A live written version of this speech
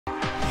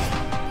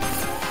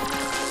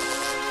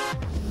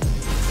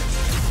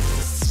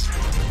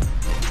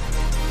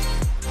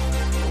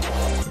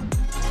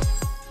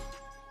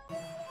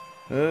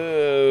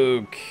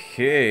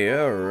Okay,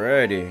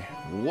 alrighty.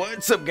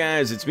 What's up,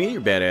 guys? It's me,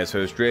 your badass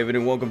host, Draven,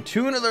 and welcome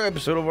to another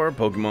episode of our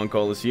Pokemon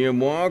Colosseum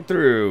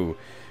walkthrough.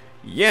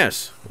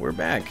 Yes, we're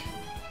back.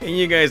 And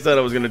you guys thought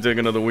I was going to take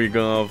another week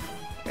off.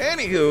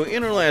 Anywho,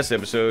 in our last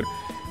episode,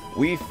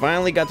 we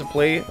finally got to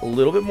play a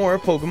little bit more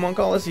of Pokemon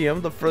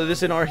Colosseum, the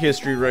furthest in our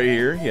history right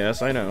here.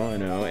 Yes, I know.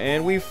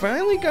 And we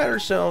finally got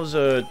ourselves,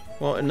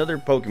 well, another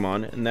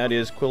Pokemon, and that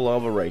is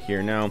Quilava right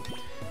here. Now,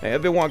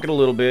 I've been walking a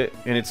little bit,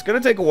 and it's gonna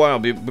take a while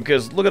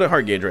because look at the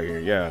heart gauge right here.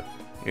 Yeah,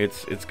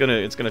 it's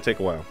gonna take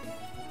a while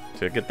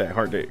to get that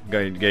heart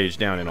gauge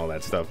down and all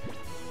that stuff.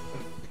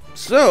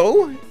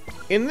 So,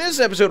 in this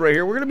episode right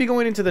here, we're gonna be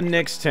going into the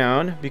next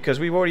town because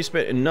we've already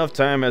spent enough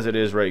time as it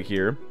is right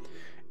here.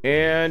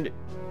 And,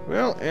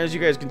 well, as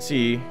you guys can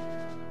see,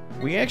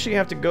 we actually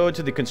have to go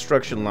to the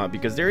construction lot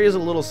because there is a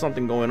little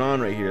something going on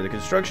right here. The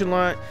construction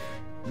lot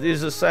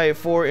is a site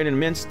for an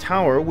immense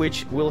tower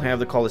which will have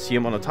the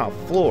Colosseum on the top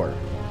floor.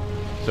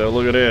 So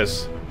look at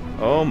this.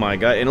 Oh my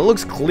god, and it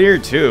looks clear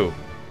too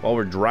while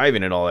we're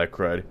driving and all that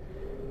crud.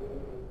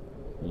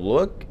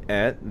 Look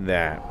at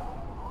that.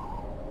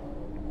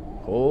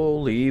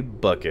 Holy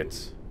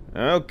buckets.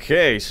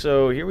 Okay,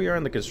 so here we are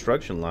in the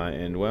construction lot,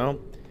 and well,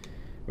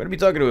 we're gonna be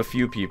talking to a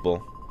few people.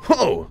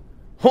 Whoa!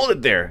 Hold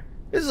it there!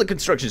 This is a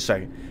construction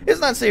site.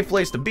 It's not a safe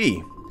place to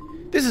be.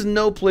 This is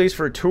no place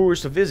for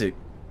tourists to visit.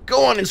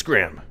 Go on and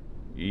scram.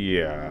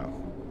 Yeah.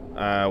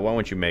 Why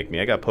won't you make me?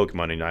 I got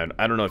Pokemon and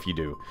I don't know if you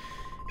do.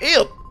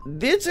 Ew,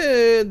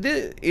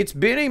 it's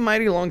been a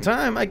mighty long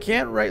time. I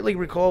can't rightly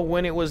recall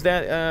when it was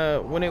that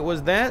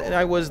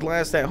I was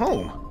last at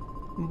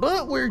home.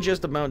 But we're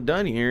just about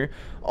done here.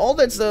 All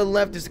that's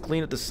left is to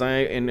clean up the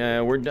site,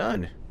 and we're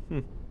done.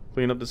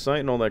 Clean up the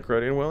site and all that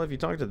crud. And well, if you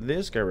talk to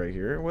this guy right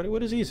here,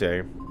 what does he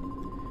say?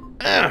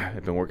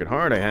 I've been working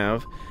hard, I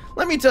have.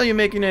 Let me tell you,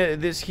 making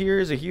this here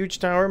is a huge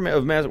tower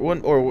of mass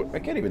one, or I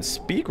can't even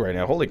speak right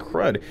now. Holy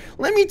crud!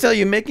 Let me tell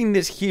you, making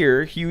this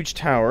here huge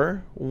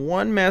tower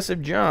one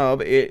massive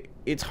job.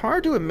 It's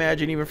hard to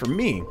imagine even for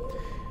me.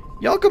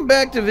 Y'all come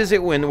back to visit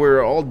when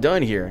we're all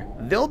done here.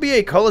 There'll be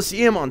a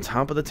Colosseum on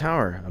top of the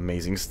tower.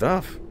 Amazing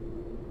stuff.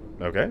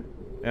 Okay.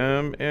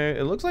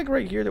 It looks like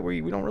right here that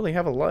we don't really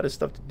have a lot of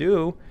stuff to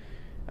do.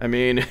 I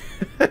mean.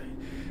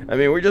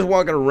 We're just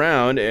walking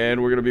around,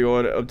 and we're going to be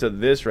going up to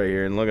this right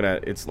here, and looking at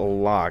it, it's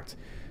locked.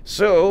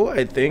 So,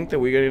 I think that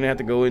we're going to have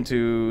to go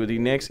into the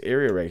next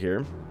area right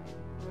here.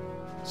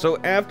 So,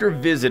 after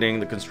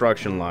visiting the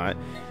construction lot,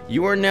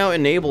 you are now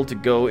enabled to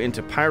go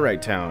into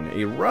Pyrite Town,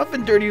 a rough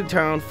and dirty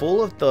town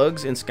full of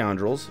thugs and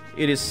scoundrels.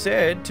 It is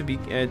said to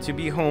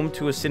be home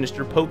to a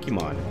sinister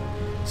Pokemon.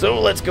 So,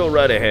 let's go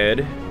right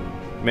ahead.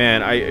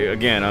 Man,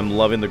 I'm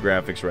loving the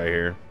graphics right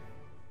here.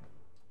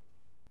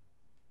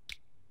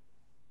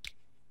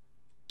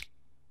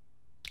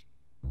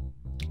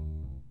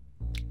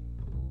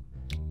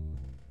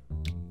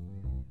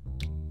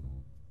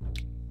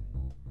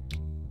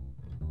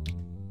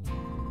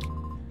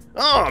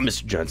 Oh,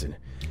 Mr. Johnson,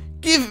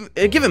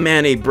 give a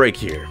man a break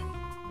here.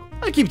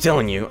 I keep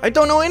telling you, I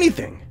don't know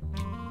anything.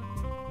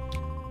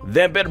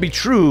 That better be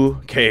true,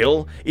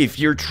 Kale. If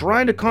you're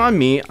trying to con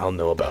me, I'll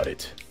know about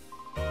it.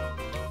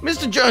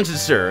 Mr. Johnson,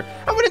 sir,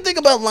 I wouldn't think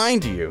about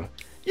lying to you.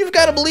 You've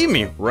got to believe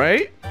me,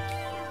 right?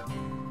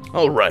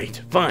 All right,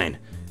 fine.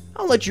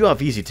 I'll let you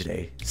off easy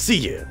today. See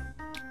you.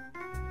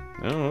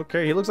 Oh,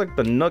 okay. He looks like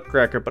the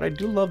Nutcracker, but I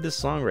do love this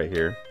song right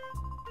here.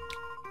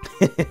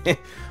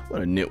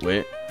 What a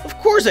nitwit. Of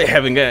course I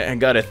haven't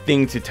got a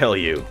thing to tell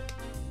you.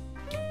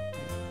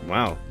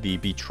 Wow, the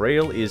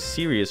betrayal is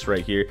serious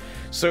right here.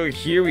 So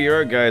here we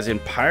are, guys, in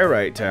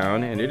Pyrite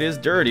Town, and it is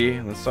dirty.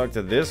 Let's talk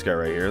to this guy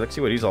right here. Let's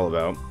see what he's all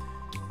about.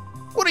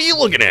 What are you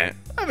looking at?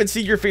 I haven't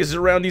seen your faces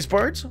around these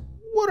parts.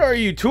 What are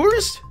you,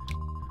 tourist?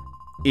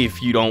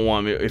 If you don't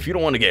want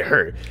to get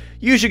hurt,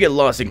 you should get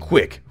lost and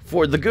quick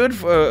for the good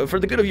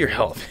of your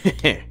health.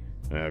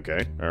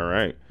 Okay, all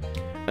right.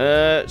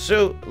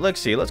 So, let's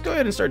see. Let's go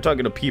ahead and start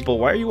talking to people.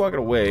 Why are you walking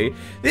away?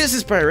 This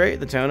is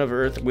Pyrite, the town of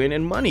Earth, Wind,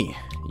 and Money.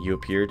 You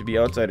appear to be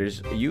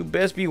outsiders. You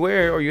best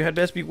beware, or you had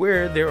best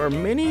beware. There are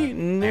many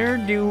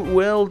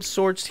ne'er-do-well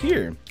sorts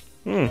here.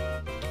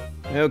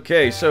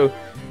 Okay, so,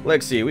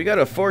 let's see. We got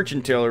a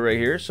fortune teller right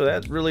here. So,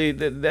 that really,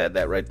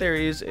 that right there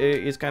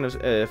is kind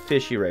of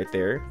fishy right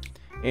there.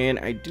 And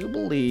I do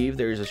believe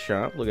there's a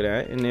shop. Look at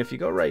that. And if you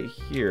go right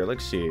here,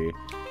 let's see.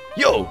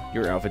 Yo,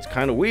 your outfit's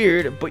kind of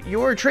weird, but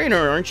you're a trainer,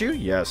 aren't you?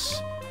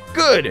 Yes.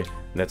 Good.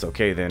 That's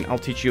okay then. I'll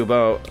teach you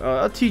about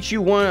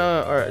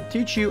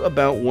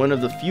one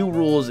of the few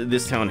rules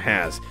this town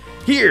has.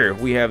 Here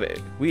we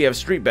have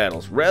street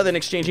battles rather than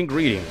exchanging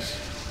greetings.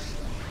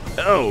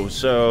 Oh,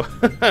 so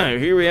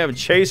here we have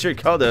Chaser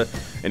Calda,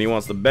 and he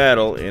wants to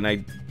battle, and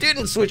I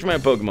didn't switch my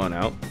Pokemon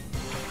out.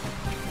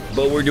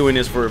 But we're doing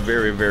this for a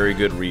very, very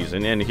good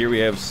reason. And here we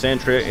have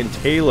Sentra and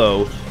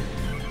Talo.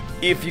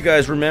 If you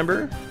guys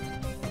remember,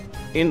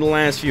 in the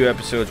last few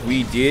episodes,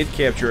 we did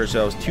capture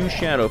ourselves 2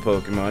 shadow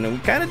Pokemon, and we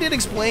kind of did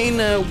explain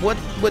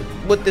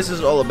what this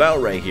is all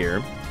about right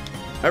here.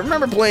 I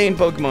remember playing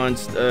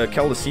Pokemon's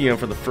Colosseum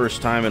for the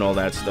first time and all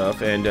that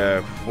stuff, and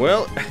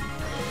well,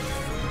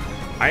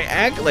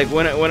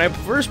 when I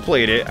first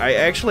played it, I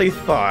actually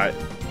thought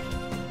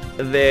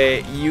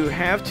that you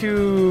have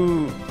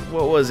to,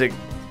 what was it?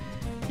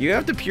 You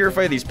have to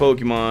purify these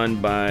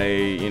Pokemon by,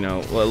 you know,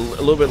 a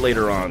little bit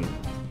later on.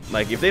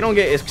 Like, if they don't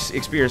get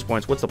experience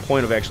points, what's the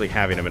point of actually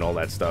having them and all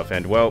that stuff?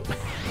 And, well,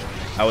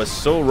 I was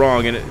so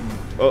wrong, and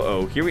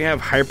uh-oh, here we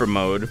have Hyper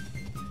Mode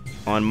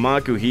on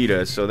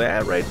Makuhita, so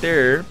that right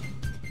there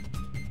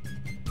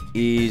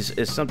is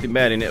something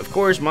bad. And of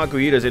course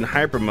Makuhita's in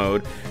hyper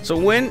mode, so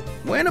when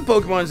a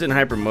Pokemon's in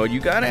hyper mode,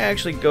 you gotta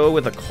actually go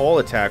with a call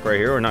attack right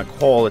here, or not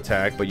call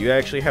attack, but you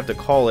actually have to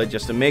call it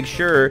just to make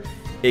sure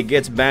it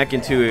gets back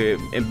into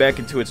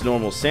its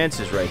normal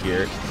senses right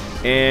here.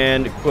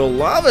 And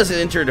Quillava's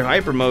entered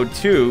hyper mode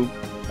too.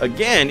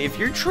 Again, if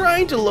you're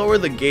trying to lower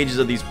the gauges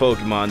of these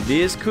Pokemon,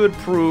 this could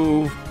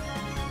prove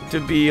to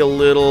be a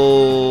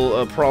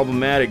little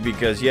problematic,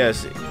 because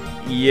yes,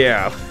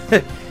 yeah,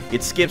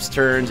 it skips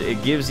turns,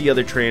 it gives the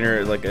other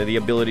trainer like the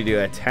ability to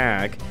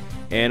attack,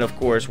 and of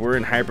course we're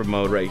in hyper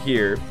mode right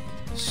here.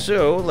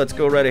 So let's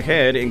go right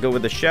ahead and go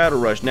with the Shadow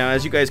Rush. Now,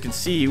 as you guys can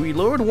see, we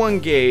lowered 1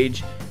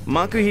 gauge.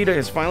 Makuhita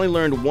has finally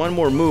learned one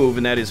more move,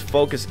 and that is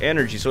Focus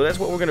Energy. So that's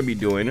what we're going to be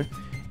doing.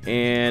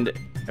 And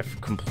I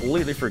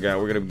completely forgot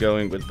we're going to be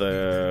going with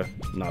the,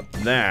 not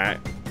that.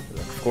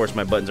 Of course,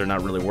 my buttons are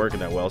not really working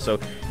that well. So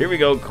here we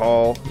go,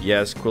 call.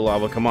 Yes,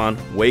 Quillava, come on,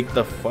 wake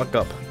the fuck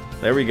up.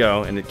 There we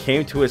go, and it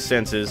came to his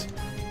senses.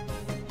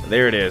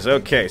 There it is.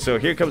 Okay, so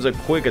here comes a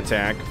quick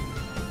attack.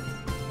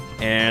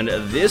 And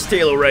this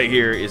Taillow right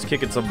here is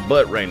kicking some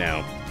butt right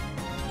now.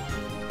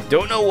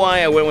 Don't know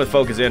why I went with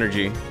Focus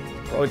Energy.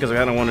 Probably because I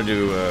kind of wanted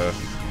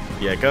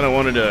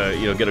to,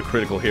 you know, get a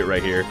critical hit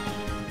right here.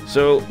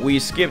 So we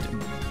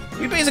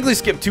basically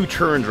skipped 2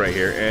 turns right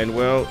here. And,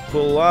 well,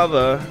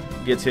 Quillava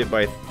gets hit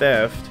by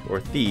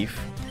Thief.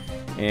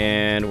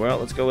 And, well,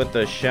 let's go with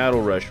the Shadow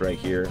Rush right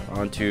here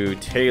onto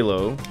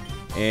Taillow.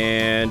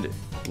 And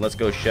let's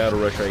go Shadow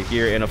Rush right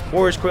here. And, of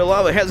course,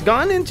 Quillava has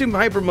gone into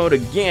hyper mode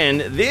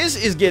again.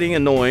 This is getting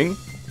annoying.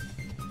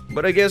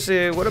 But I guess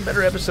what a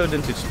better episode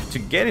than to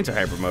get into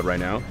hyper mode right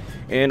now.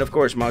 And, of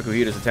course,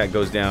 Makuhita's attack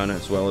goes down,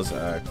 as well as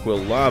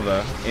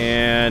Quillava.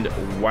 And,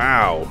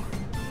 wow.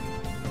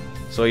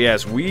 So,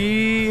 yes,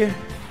 we're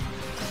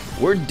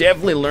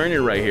definitely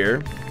learning right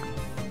here.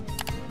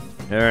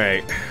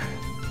 Alright.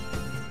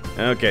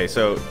 Okay,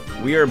 so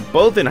we are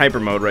both in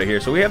hyper mode right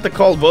here. So we have to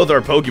call both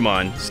our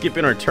Pokemon,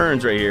 skipping our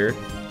turns right here.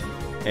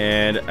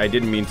 And I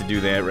didn't mean to do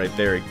that right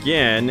there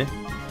again.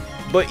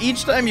 But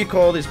each time you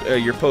call this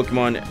your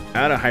Pokemon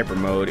out of hyper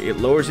mode, it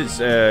lowers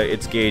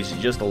its gauge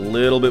just a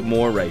little bit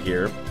more right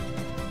here.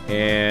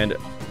 And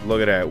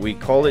look at that, we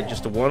call it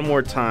just one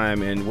more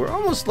time, and we're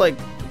almost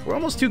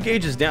 2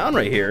 gauges down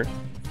right here.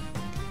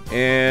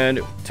 And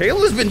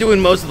Taylor's been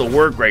doing most of the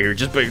work right here,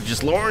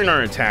 just lowering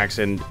our attacks.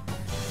 And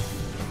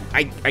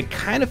I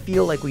kind of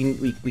feel like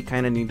we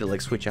kind of need to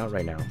like switch out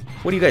right now.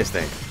 What do you guys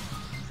think?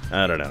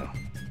 I don't know.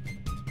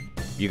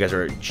 You guys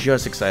are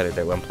just excited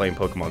that I'm playing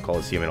Pokemon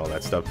Colosseum and all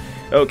that stuff.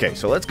 Okay,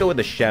 so let's go with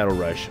the Shadow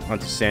Rush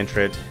onto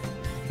Sandtret.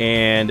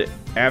 And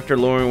after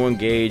lowering 1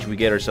 gauge, we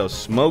get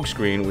ourselves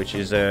Smokescreen, which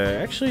is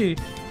actually,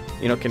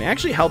 you know, can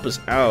actually help us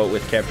out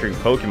with capturing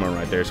Pokemon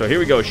right there. So here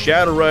we go,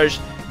 Shadow Rush,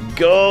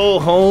 go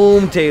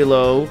home,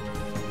 Taillow.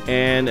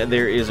 And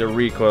there is a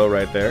recoil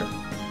right there.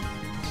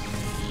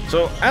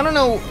 So I don't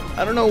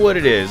know what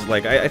it is.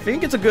 Like I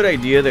think it's a good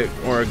idea that,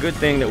 or a good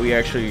thing that we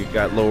actually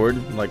got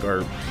lowered, like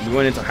we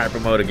went into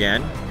hyper mode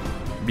again,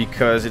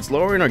 because it's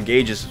lowering our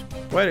gauges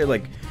quite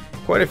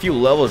a few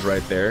levels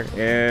right there.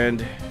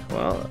 And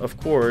well, of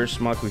course,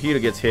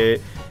 Makuhita gets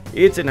hit.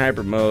 It's in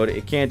hyper mode.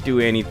 It can't do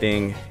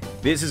anything.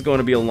 This is going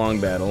to be a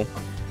long battle,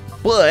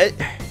 but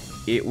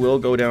it will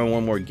go down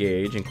 1 more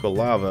gauge. And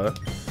Quillava,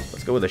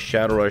 let's go with a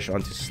Shadow Rush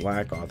onto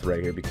Slackoth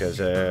right here,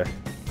 because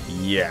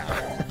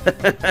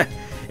yeah.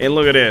 And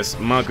look at this,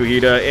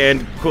 Makuhita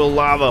and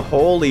Quillava,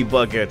 holy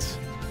buckets.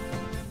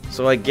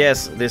 So I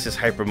guess this is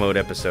hyper mode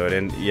episode,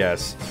 and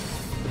yes,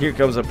 here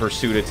comes a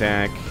pursuit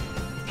attack.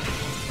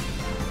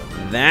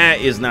 That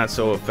is not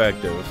so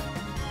effective.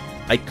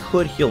 I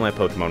could heal my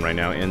Pokemon right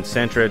now, and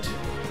Sandtret,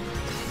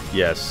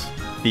 yes,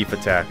 Thief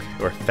attack,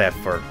 or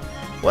Theft, or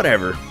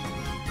whatever.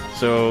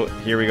 So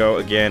here we go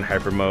again,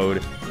 hyper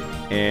mode,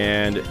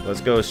 and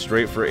let's go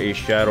straight for a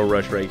Shadow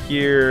Rush right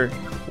here.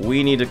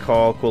 We need to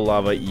call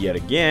Quillava yet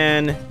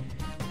again.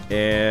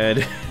 And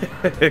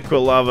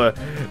Quillava,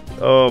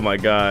 oh my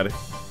god.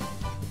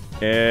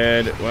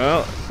 And,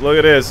 well, look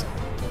at this.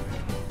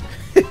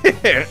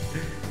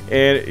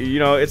 And, you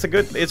know,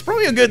 it's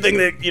probably a good thing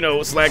that, you know,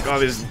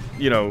 Slackoth is,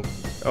 you know,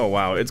 oh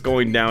wow, it's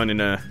going down in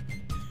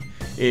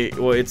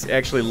well, it's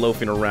actually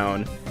loafing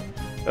around.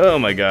 Oh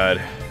my god.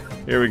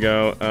 Here we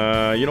go.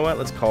 You know what?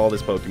 Let's call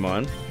this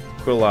Pokemon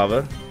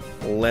Quillava.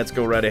 Let's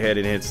go right ahead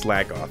and hit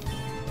Slackoth.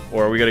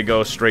 Or are we gonna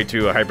go straight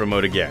to a hyper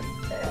mode again?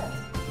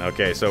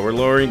 Okay, so we're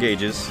lowering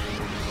gauges,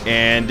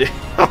 and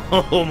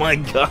oh my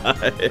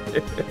god,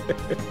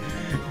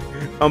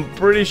 I'm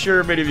pretty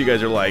sure many of you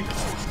guys are like,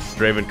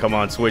 Draven, come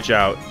on, switch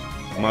out.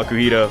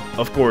 Makuhita,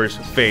 of course,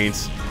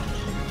 faints.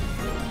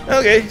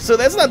 Okay, so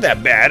that's not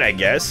that bad, I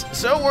guess.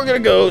 So we're gonna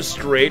go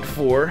straight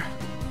for...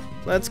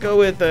 Let's go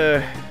with,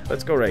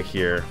 let's go right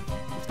here.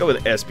 Let's go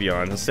with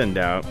Espeon. Let's send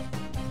out.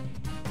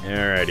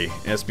 Alrighty,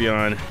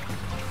 Espeon.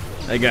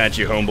 I got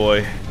you,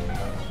 homeboy.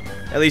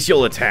 At least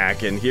you'll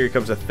attack, and here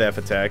comes a theft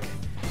attack.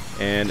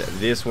 And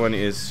this one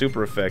is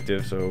super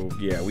effective, so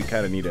yeah, we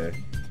kind of need a...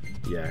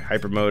 Yeah,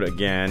 hyper mode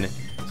again.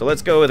 So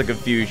let's go with a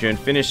confusion.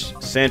 Finish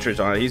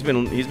Sentret on it. He's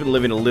been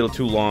living a little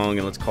too long,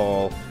 and let's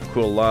call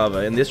Cool Lava.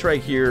 And this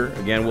right here,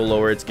 again, will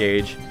lower its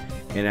gauge.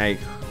 And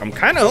I'm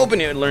kind of hoping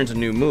it learns a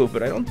new move,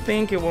 but I don't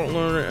think it won't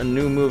learn a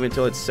new move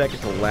until it's second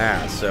to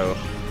last. So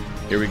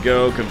here we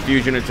go,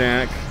 confusion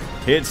attack.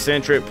 Hit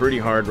Sentret pretty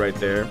hard right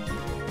there.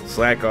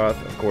 Slack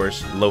off, of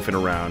course, loafing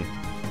around.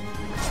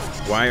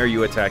 Why are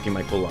you attacking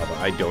my Cool Lava?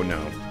 I don't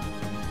know.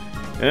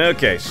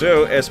 Okay,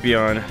 so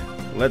Espeon.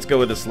 Let's go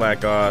with the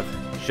slack off.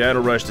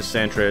 Shadow Rush to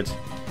Sentret.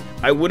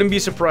 I wouldn't be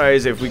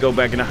surprised if we go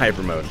back into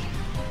hyper mode.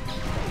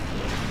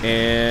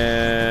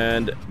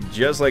 And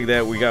just like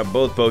that, we got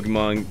both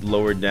Pokemon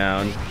lowered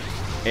down.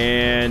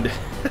 And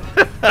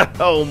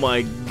oh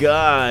my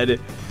god.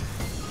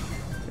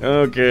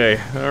 Okay,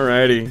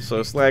 alrighty.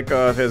 So slack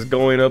off has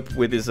going up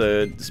with his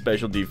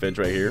special defense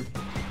right here.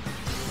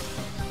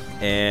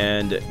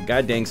 And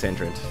god dang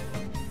Sentret.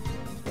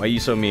 Why are you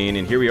so mean?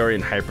 And here we are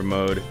in hyper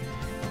mode.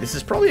 This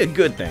is probably a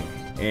good thing.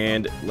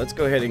 And let's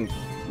go ahead and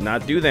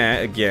not do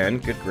that again.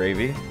 Good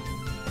gravy.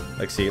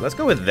 Let's see. Let's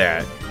go with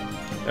that.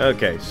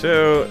 Okay,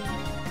 so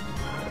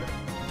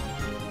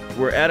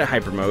we're at a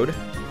hyper mode.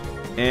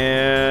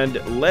 And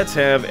let's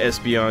have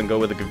Espeon go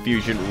with a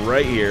confusion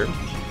right here.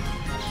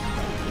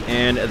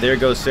 And there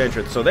goes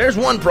Sentret. So there's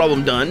one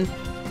problem done.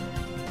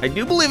 I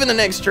do believe in the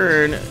next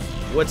turn,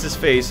 what's his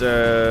face?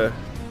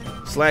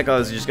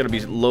 Slackoff is just going to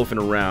be loafing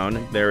around.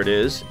 There it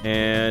is.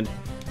 And,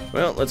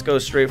 well, let's go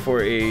straight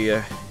for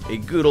a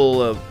good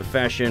old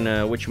fashion,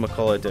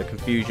 whatchamacallit,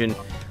 confusion.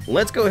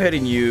 Let's go ahead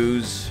and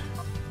use...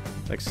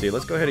 Let's see,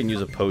 let's go ahead and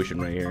use a potion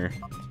right here.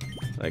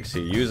 Let's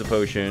see, use a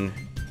potion.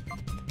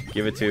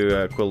 Give it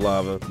to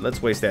Quilava.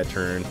 Let's waste that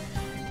turn.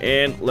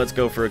 And let's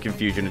go for a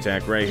confusion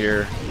attack right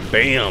here.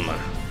 Bam!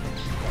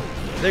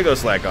 There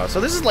goes Slackoff. So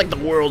this is like the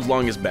world's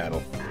longest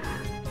battle.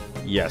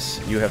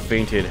 Yes, you have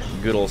fainted.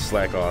 Good old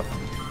Slackoff.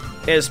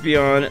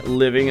 Espeon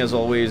living as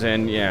always,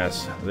 and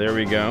yes, there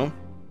we go.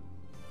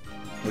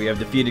 We have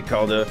defeated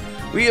Calda.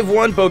 We have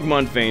one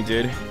Pokemon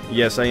fainted.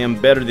 Yes, I am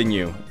better than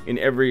you in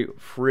every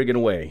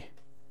friggin' way.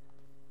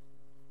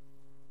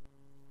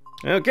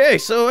 Okay,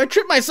 so I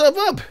tripped myself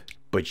up.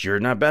 But you're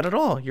not bad at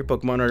all. Your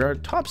Pokemon are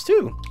tops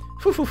too.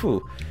 Foo foo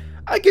foo.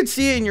 I can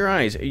see it in your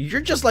eyes.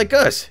 You're just like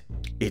us.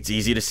 It's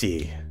easy to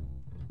see.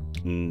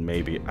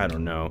 Maybe. I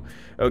don't know.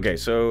 Okay,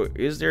 so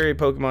is there a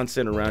Pokemon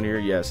Center around here?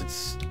 Yes,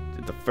 it's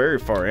at the very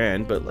far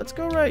end. But let's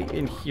go right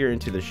in here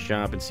into the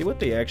shop and see what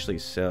they actually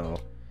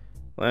sell.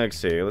 Let's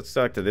see. Let's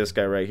talk to this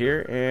guy right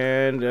here.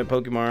 And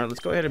Pokemon, let's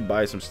go ahead and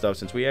buy some stuff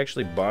since we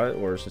actually bought,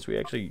 or since we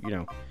actually, you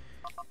know,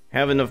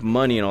 have enough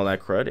money and all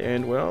that crud.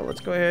 And, well, let's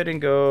go ahead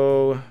and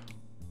go...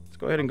 Let's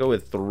go ahead and go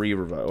with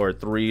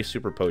three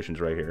super potions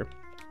right here.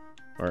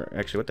 Or,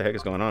 actually, what the heck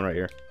is going on right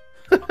here?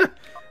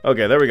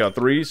 Okay, there we go.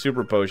 3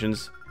 super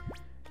potions.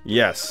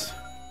 Yes.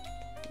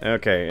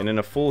 Okay, and then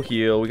a full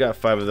heal. We got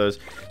 5 of those.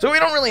 So we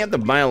don't really have to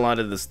buy a lot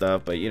of this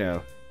stuff, but, you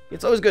know...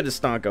 It's always good to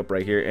stock up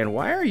right here. And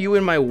why are you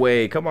in my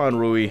way? Come on,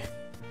 Rui.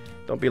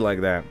 Don't be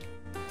like that.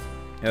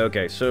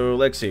 Okay, so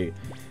let's see.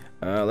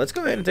 Let's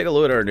go ahead and take a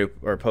look at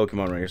our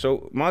Pokemon right here.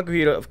 So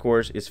Makuhita, of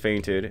course, is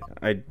fainted.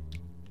 I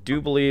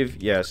do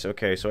believe, yes.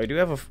 Okay, so I do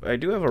have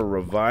a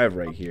revive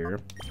right here.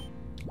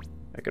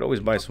 I could always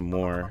buy some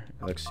more.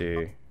 Let's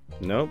see.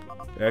 Nope.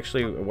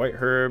 Actually, a white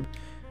herb.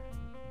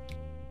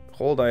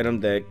 Hold item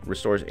that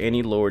restores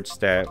any lowered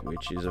stat,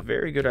 which is a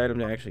very good item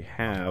to actually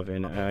have.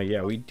 And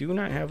yeah, we do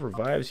not have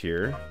revives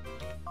here.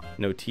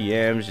 No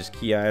TMs, just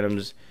key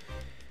items.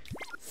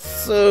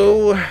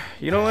 So,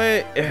 you know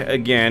what?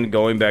 Again,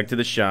 going back to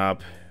the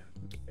shop.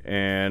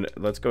 And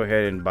let's go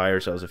ahead and buy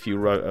ourselves a few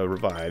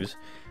revives.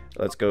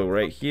 Let's go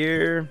right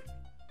here.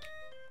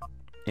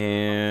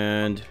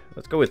 And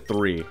let's go with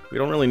 3. We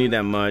don't really need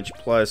that much.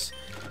 Plus,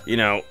 you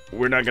know,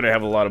 we're not going to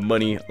have a lot of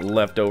money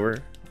left over.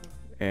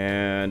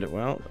 And,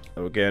 well,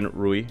 again,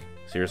 Rui,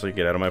 seriously,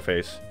 get out of my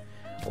face.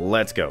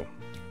 Let's go.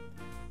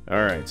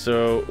 Alright,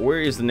 so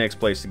where is the next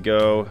place to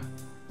go?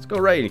 Let's go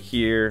right in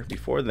here.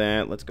 Before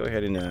that, let's go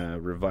ahead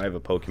and revive a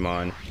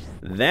Pokemon.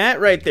 That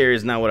right there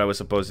is not what I was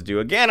supposed to do.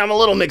 Again, I'm a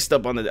little mixed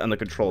up on the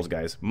controls,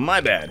 guys. My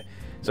bad.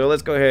 So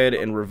let's go ahead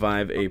and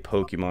revive a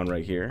Pokemon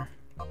right here.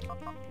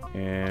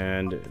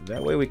 And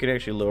that way we can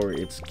actually lower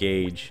its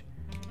gauge.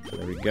 So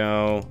there we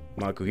go.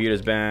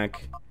 Makuhita's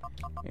back.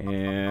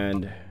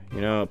 And... you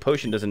know, a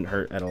potion doesn't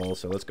hurt at all,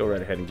 so let's go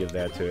right ahead and give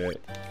that to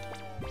it.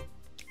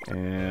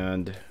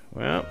 And,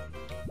 well,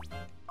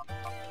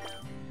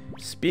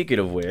 speaking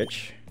of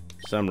which,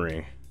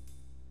 summary.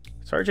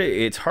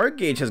 Its heart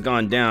gauge has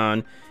gone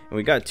down, And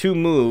we got 2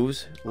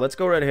 moves. Let's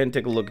go right ahead and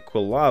take a look at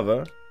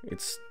Quilava.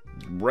 It's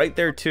right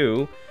there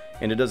too.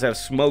 And it does have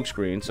smoke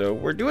screen, so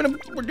we're doing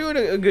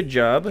a good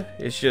job.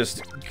 It's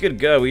just, good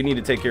God, we need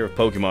to take care of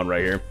Pokemon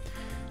right here.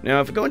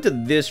 Now, if we go into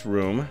this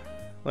room,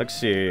 let's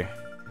see.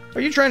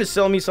 Are you trying to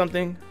sell me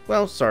something?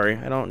 Well, sorry,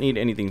 I don't need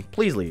anything.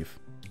 Please leave.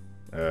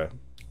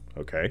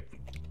 Okay.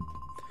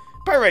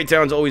 Pyrite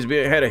Town's always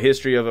had a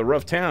history of a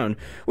rough town.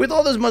 With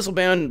all those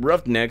muscle-bound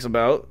roughnecks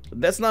about,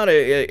 that's not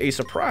a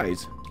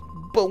surprise.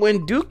 But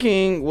when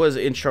Duking was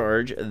in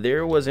charge,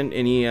 there wasn't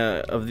any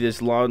of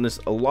this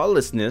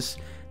lawlessness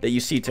that you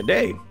see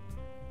today.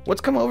 What's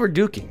come over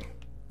Duking?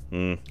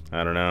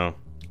 I don't know.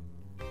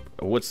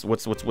 What's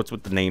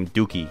with the name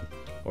Dookie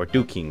or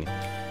Duking?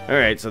 All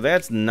right, so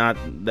that's not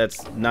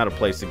a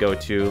place to go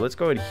to. Let's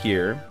go in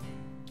here.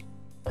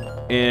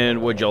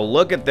 And would y'all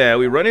look at that?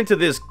 We run into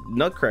this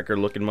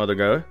nutcracker-looking mother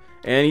guy,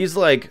 and he's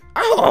like,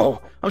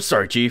 "Oh, I'm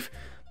sorry, Chief,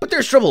 but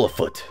there's trouble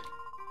afoot.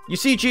 You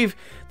see, Chief,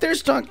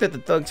 there's talk that the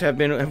thugs have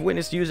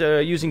witnessed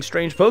using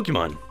strange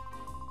Pokemon."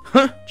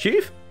 Huh,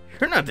 Chief?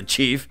 You're not the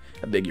Chief.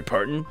 I beg your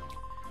pardon.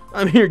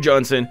 I'm here,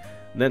 Johnson.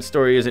 That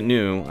story isn't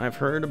new. I've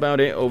heard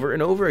about it over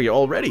and over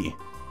already.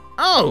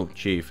 Oh,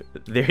 Chief,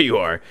 there you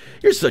are.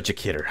 You're such a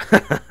kidder.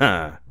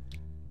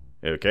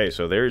 Okay,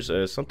 so there's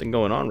something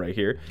going on right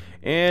here.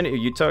 And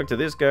you talk to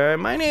this guy.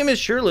 My name is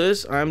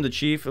Shirless. I'm the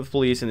chief of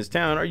police in this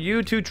town. Are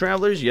you 2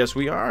 travelers? Yes,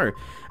 we are.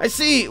 I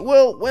see.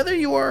 Well, whether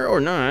you are or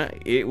not,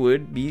 it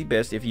would be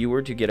best if you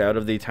were to get out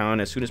of the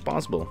town as soon as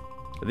possible.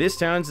 This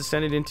town's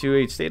descended into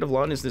a state of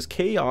lawlessness,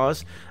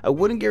 chaos. I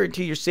wouldn't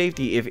guarantee your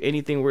safety if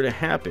anything were to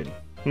happen.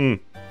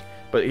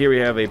 But here we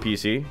have a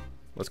PC.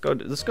 Let's go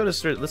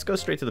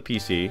straight to the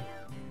PC.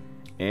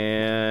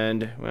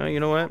 And well, you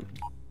know what?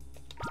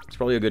 It's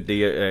probably a good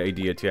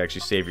idea to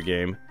actually save your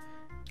game.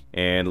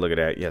 And look at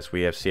that. Yes,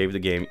 we have saved the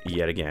game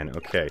yet again.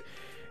 Okay.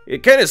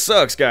 It kind of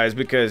sucks, guys,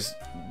 because,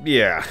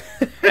 yeah.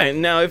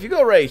 Now, if you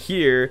go right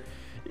here,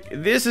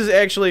 this is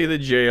actually the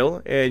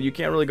jail, and you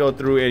can't really go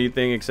through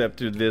anything except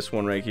through this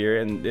one right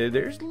here. And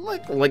there's,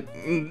 like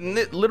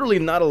literally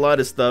not a lot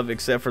of stuff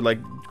except for,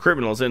 like,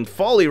 criminals. And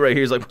Folly right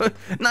here is like,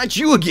 not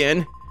you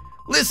again.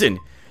 Listen,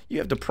 you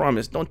have to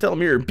promise. Don't tell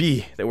Mirror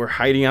B that we're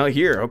hiding out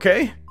here,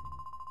 okay?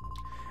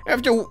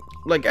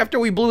 After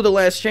we blew the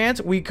last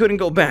chance, we couldn't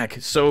go back,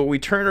 so we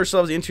turned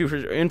ourselves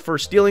in for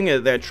stealing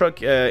that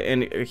truck,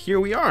 and here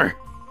we are.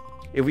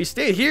 If we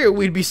stayed here,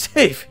 we'd be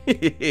safe.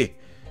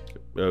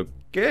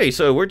 Okay,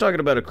 so we're talking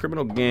about a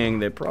criminal gang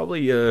that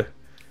probably, you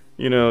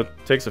know,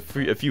 takes a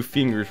few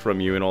fingers from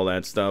you and all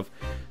that stuff.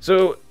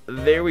 So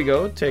there we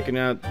go, taking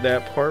out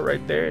that part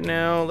right there.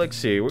 Now let's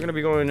see, we're gonna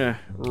be going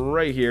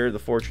right here, the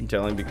fortune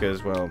telling,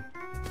 because well,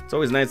 it's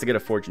always nice to get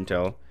a fortune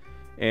tell.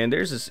 And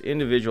there's this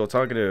individual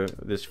talking to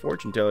this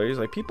fortune teller. He's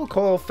like, people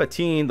call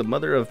Fatine the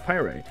mother of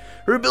Pyrite.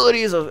 Her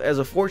ability as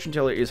a fortune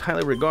teller is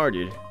highly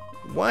regarded.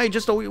 Why,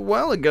 just a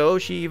while ago,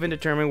 she even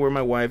determined where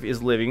my wife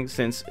is living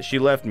since she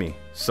left me.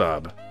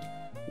 Sub.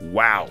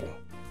 Wow.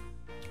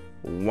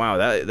 Wow,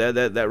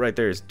 that right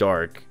there is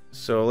dark.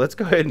 So let's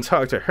go ahead and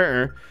talk to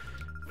her.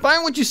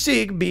 Find what you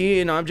seek, be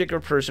an object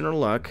or person or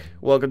luck.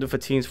 Welcome to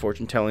Fatine's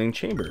fortune telling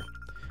chamber.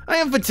 I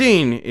am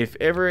Fatine. If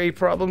ever a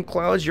problem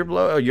clouds your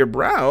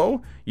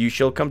brow, you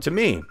shall come to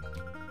me.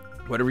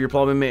 Whatever your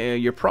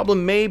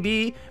problem may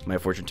be, my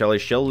fortune teller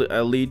shall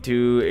lead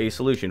to a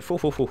solution.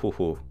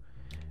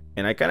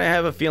 And I kind of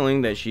have a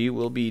feeling that she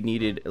will be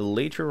needed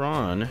later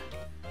on.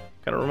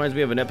 Kind of reminds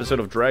me of an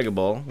episode of Dragon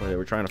Ball where they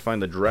were trying to find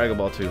the Dragon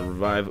Ball to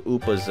revive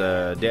Upa's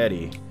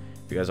daddy.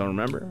 If you guys don't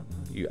remember,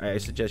 I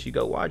suggest you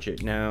go watch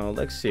it. Now,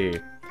 let's see.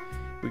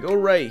 We go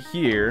right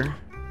here,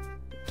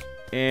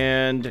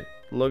 and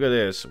look at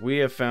this. We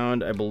have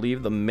found, I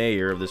believe, the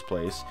mayor of this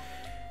place.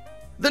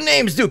 The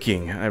name's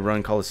Duking. I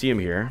run Colosseum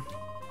here.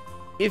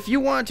 If you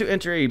want to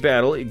enter a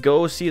battle,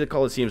 go see the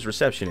Colosseum's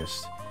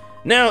receptionist.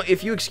 Now,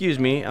 if you excuse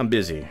me, I'm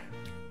busy.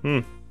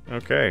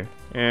 Okay.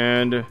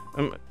 And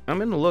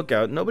I'm in the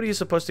lookout. Nobody's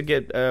supposed to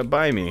get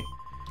by me.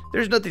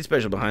 There's nothing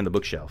special behind the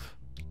bookshelf.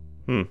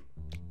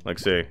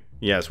 Let's see.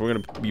 Yes, we're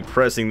gonna be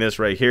pressing this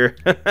right here.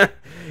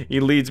 He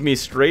leads me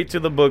straight to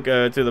the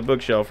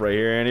bookshelf right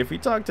here. And if we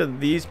talk to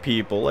these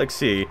people, let's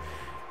see.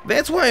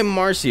 That's why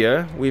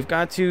Marcia, we've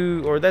got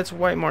to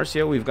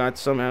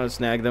somehow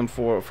snag them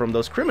from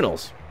those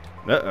criminals.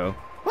 Uh-oh.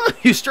 Well,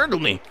 you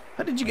startled me.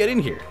 How did you get in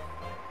here?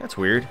 That's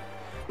weird.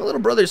 My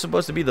little brother's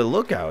supposed to be the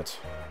lookout.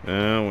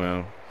 Oh,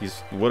 well.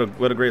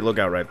 What a great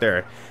lookout right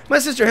there. My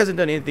sister hasn't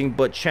done anything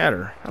but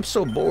chatter. I'm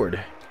so bored.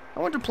 I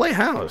want to play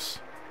house.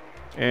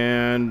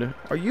 And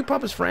are you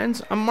Papa's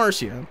friends? I'm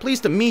Marcia. I'm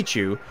pleased to meet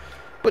you.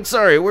 But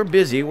sorry, we're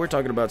busy. We're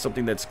talking about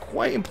something that's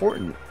quite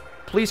important.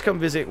 Please come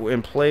visit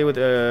and play with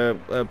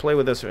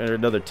us at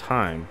another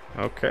time.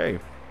 Okay.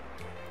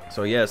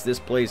 So yes, this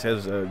place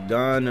has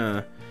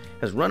run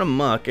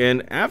amok,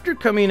 and after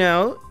coming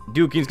out,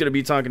 Duking's gonna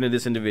be talking to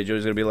this individual.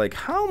 He's gonna be like,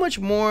 "How much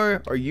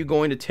more are you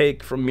going to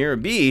take from Mirror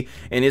B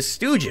and his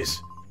stooges?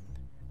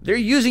 They're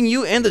using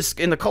you in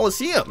the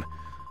Colosseum.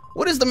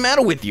 What is the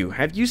matter with you?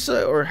 Have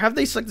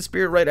they sucked the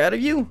spirit right out of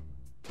you?"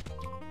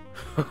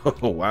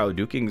 Oh, wow,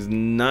 Duking's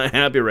not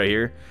happy right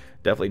here.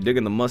 Definitely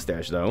digging the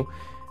mustache, though.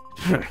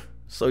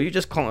 So you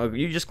just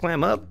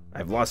clam up?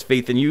 I've lost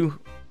faith in you.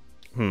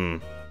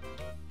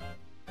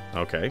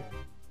 Okay.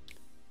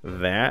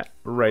 That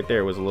right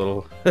there was a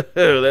little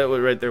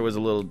right there was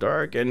a little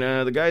dark. And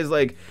the guy's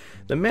like,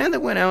 the man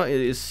that went out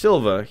is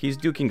Silva. He's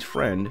Duking's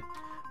friend,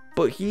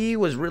 but he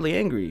was really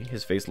angry.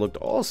 His face looked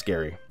all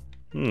scary.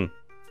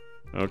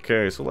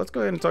 Okay, so let's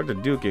go ahead and talk to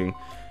Duking.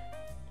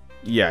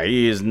 Yeah,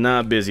 he is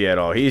not busy at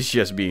all. He's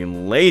just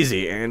being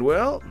lazy. And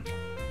well,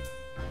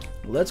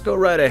 let's go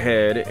right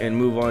ahead and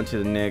move on to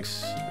the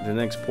next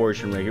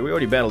portion right here. We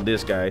already battled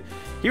this guy.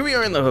 Here we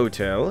are in the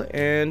hotel,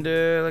 and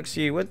let's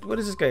see, what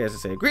does this guy have to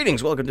say?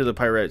 Greetings, welcome to the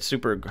Pyrite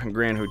Super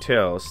Grand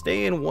Hotel.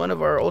 Stay in one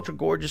of our ultra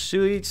gorgeous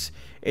suites,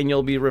 and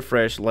you'll be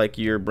refreshed like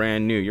you're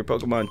brand new. Your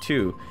Pokemon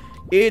too.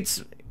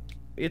 It's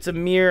a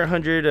mere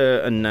 100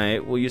 a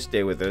night. Will you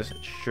stay with us?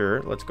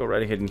 Sure. Let's go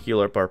right ahead and heal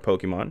up our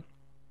Pokemon.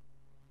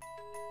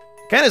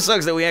 Kind of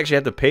sucks that we actually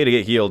have to pay to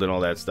get healed and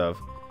all that stuff.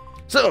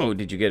 So,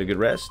 did you get a good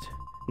rest?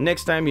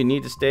 Next time you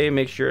need to stay,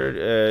 make sure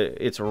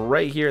it's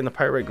right here in the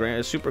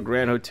Pyrite Super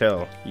Grand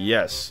Hotel.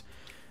 Yes.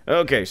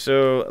 Okay,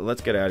 so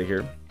let's get out of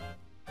here.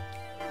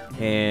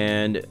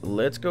 And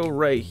let's go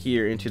right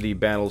here into the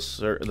battle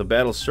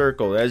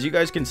circle. As you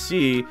guys can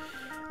see,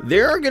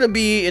 there are going to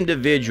be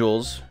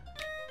individuals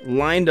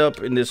lined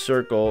up in this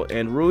circle,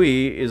 and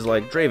Rui is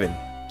like, Draven,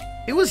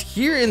 it was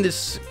here in this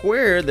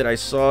square that I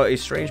saw a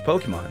strange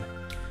Pokemon.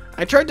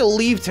 I tried to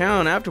leave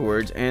town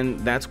afterwards, and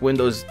that's when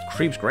those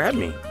creeps grabbed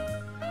me.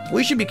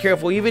 We should be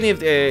careful, even at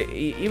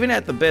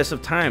the best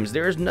of times.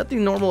 There is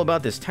nothing normal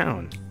about this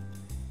town.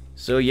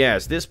 So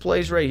yes, this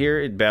place right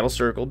here, Battle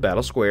Circle,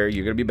 Battle Square,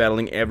 you're gonna be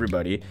battling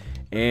everybody.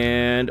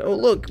 And oh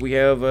look, we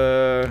have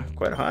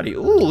quite a hottie.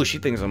 Ooh, she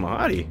thinks I'm a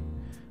hottie.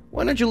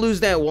 Why don't you lose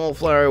that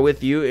wallflower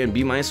with you and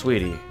be my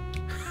sweetie?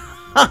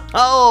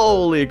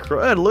 Holy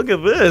crud, look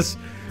at this.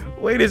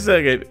 Wait a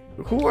second.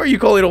 Who are you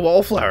calling a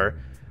wallflower?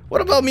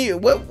 What about me?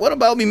 What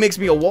about me makes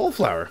me a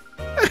wallflower?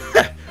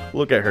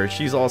 Look at her.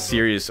 She's all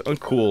serious.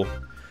 Uncool.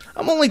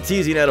 I'm only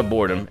teasing out of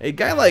boredom. A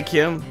guy like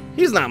him,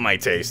 he's not my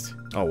taste.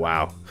 Oh,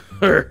 wow.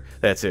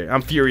 That's it.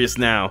 I'm furious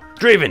now.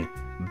 Draven,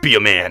 be a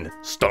man.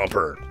 Stomp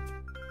her.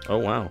 Oh,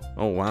 wow.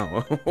 Oh,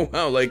 wow. Oh,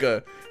 wow. Like,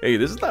 hey,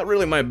 this is not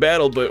really my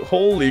battle, but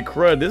holy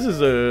crud. This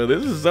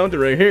is something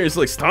right here. It's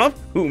like, stomp?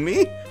 Who,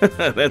 me?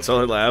 That's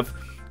all I laugh.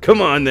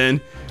 Come on, then.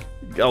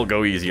 I'll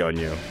go easy on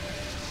you.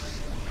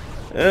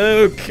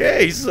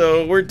 Okay,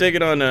 so we're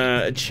taking on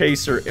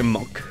Chaser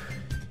Imok.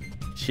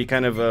 She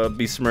kind of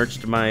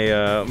besmirched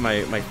my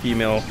my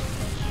female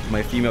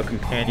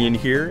companion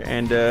here,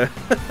 and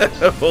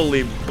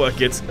holy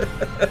buckets.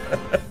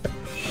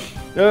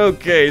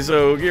 Okay,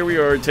 so here we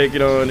are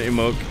taking on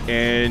Imok,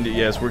 and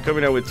yes, we're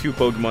coming out with two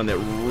Pokemon that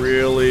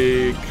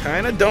really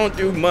kind of don't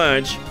do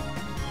much.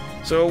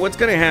 So what's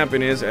gonna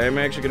happen is I'm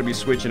actually gonna be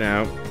switching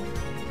out.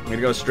 I'm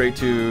gonna go straight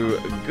to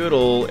good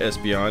old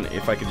Espeon.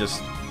 If I could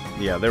just,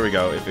 yeah, there we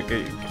go.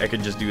 If I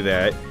could just do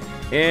that.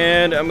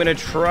 And I'm gonna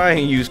try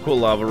and use Cool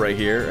Lava right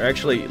here.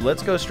 Actually,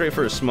 let's go straight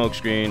for a smoke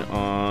screen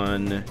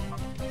on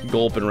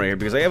Gulpin right here,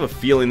 because I have a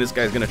feeling this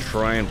guy's gonna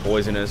try and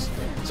poison us.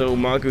 So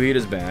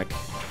Makuhita's back,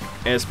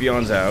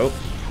 Espeon's out,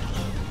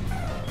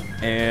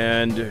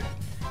 and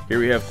here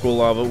we have Cool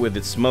Lava with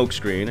its smoke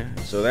screen.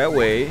 So that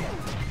way,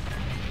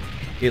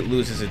 it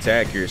loses its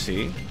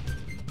accuracy.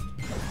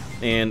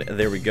 And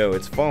there we go,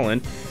 it's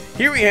fallen.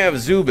 Here we have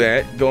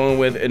Zubat going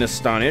with an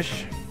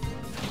Astonish.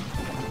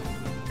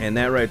 And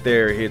that right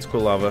there hits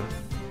Cool Lava.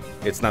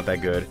 It's not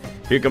that good.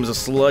 Here comes a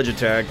Sludge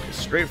attack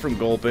straight from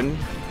Gulpin.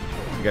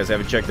 You guys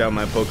haven't checked out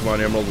my Pokemon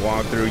Emerald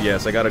walkthrough?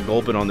 Yes, I got a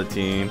Gulpin on the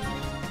team.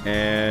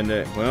 And,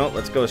 well,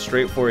 let's go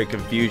straight for a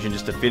Confusion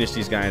just to finish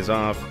these guys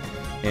off.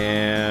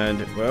 And,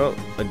 well,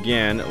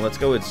 again, let's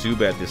go with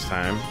Zubat this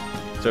time.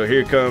 So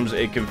here comes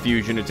a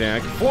Confusion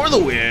attack for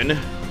the win.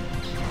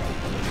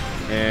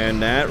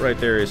 And that right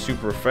there is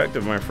super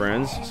effective, my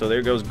friends. So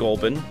there goes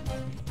Gulpin.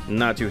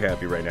 Not too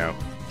happy right now.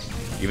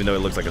 Even though it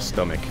looks like a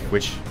stomach,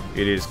 which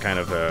it is kind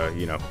of,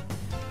 you know,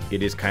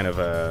 it is kind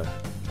of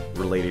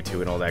related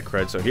to and all that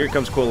crud. So here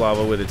comes Cool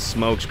Lava with its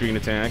smoke screen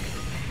attack.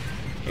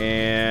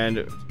 And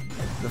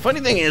the funny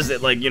thing is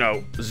that, like, you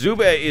know,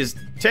 Zubat is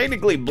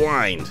technically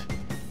blind.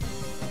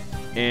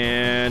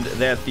 And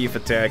that Thief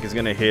attack is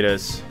going to hit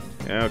us.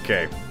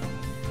 Okay.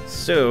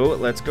 So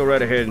let's go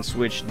right ahead and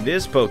switch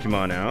this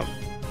Pokemon out.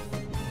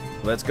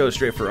 Let's go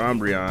straight for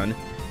Umbreon.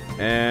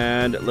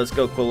 And let's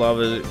go Cool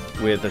Lava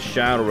with a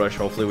Shadow Rush.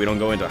 Hopefully we don't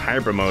go into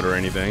Hyper Mode or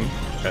anything.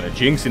 Kind of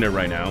jinxing it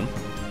right now.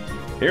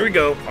 Here we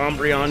go,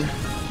 Umbreon.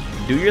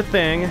 Do your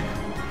thing.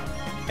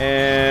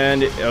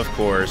 And, of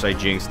course, I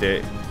jinxed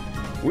it.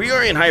 We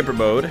are in Hyper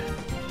Mode.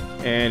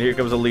 And here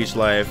comes a Leech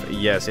Life.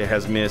 Yes, it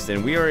has missed.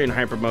 And we are in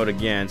Hyper Mode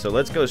again. So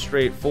let's go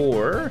straight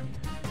for...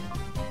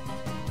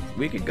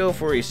 We could go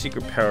for a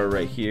Secret Power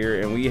right here.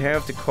 And we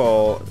have to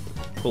call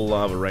Cool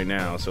Lava right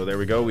now. So there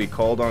we go. We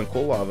called on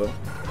Cool Lava.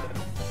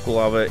 Cool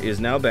Lava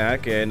is now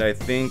back, and I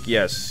think,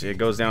 yes, it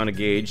goes down a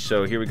gauge.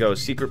 So here we go,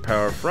 Secret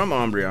Power from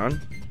Umbreon.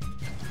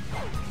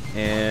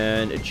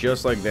 And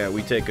just like that,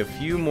 we take a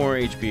few more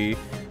HP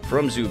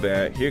from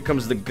Zubat. Here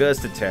comes the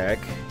Gust attack.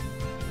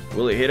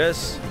 Will it hit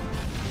us?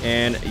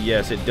 And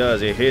yes, it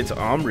does. It hits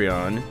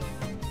Umbreon.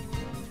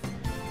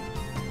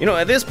 You know,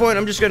 at this point,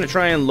 I'm just going to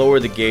try and lower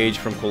the gauge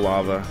from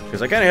Quilava,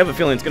 because I kind of have a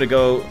feeling it's going to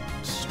go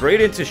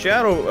straight into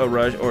Shadow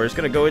Rush, or it's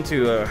going to go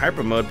into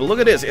Hyper Mode. But look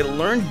at this. It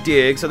learned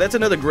Dig, so that's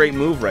another great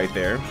move right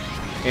there.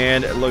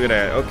 And look at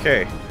that.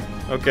 Okay.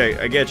 Okay,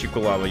 I get you,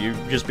 Quilava. You're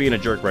just being a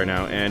jerk right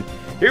now. And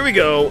here we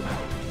go.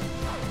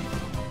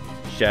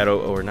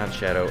 Shadow, or not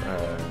Shadow,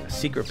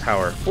 Secret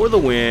Power for the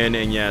win.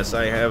 And yes,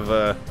 I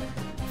have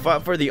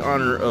fought for the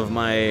honor of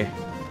my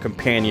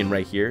companion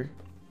right here,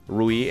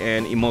 Rui.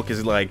 And Emolk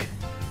is like,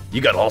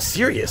 you got all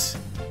serious.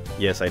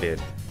 Yes, I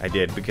did. I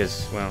did,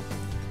 because, well,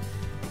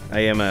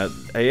 I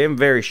am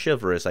very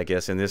chivalrous, I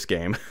guess, in this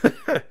game.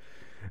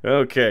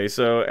 Okay,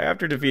 so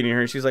after defeating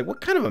her, she's like, what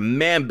kind of a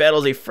man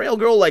battles a frail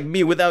girl like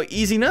me without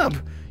easing up?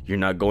 You're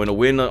not going to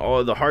win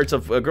all the hearts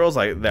of girls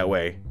like that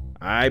way.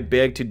 I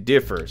beg to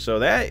differ. So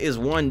that is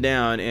one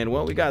down, and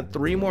well, we got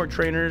 3 more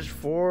trainers,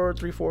 5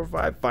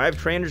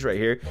 trainers right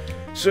here.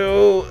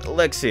 So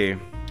let's see.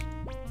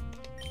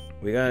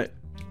 We got,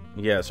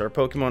 yes, our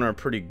Pokemon are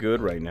pretty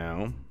good right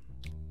now.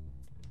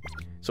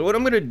 So what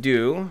I'm gonna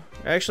do,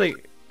 actually,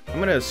 I'm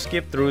gonna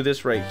skip through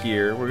this right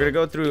here. We're gonna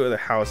go through the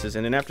houses,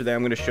 and then after that,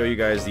 I'm gonna show you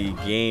guys the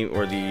game,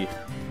 or the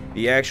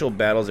actual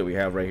battles that we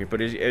have right here.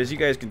 But as you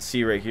guys can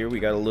see right here,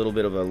 we got a little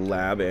bit of a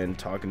lab, and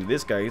talking to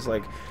this guy, he's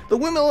like, the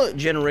windmill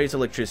generates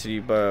electricity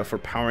for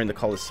powering the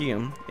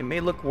Colosseum. It may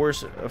look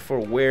worse for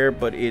wear,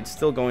 but it's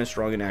still going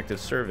strong in active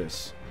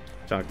service.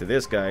 Talk to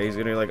this guy, he's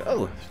gonna be like,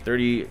 oh,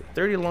 30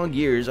 long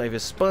years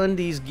I've spun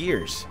these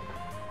gears.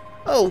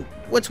 Oh,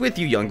 what's with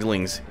you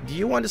younglings? Do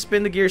you want to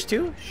spin the gears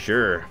too?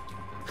 Sure.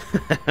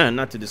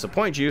 Not to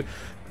disappoint you,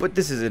 but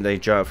this isn't a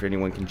job for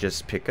anyone can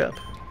just pick up.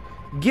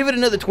 Give it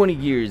another 20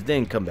 years,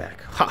 then come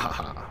back. Ha ha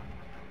ha.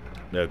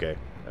 Okay,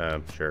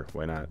 sure,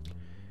 why not?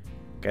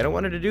 Kinda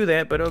wanted to do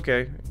that, but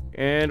okay.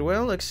 And,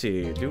 well, let's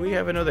see. Do we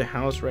have another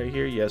house right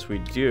here? Yes, we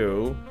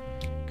do.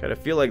 Kind of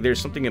feel like there's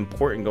something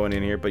important going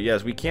in here, but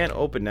yes, we can't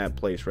open that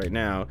place right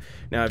now.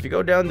 Now, if you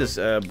go down this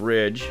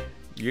bridge,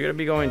 you're going to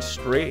be going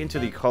straight into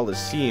the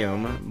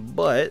Colosseum,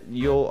 but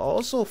you'll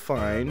also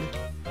find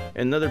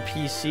another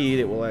PC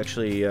that will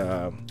actually,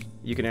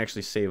 you can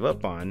actually save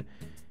up on.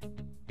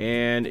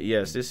 And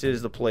yes, this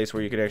is the place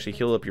where you can actually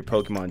heal up your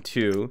Pokemon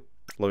too.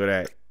 Look at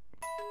that.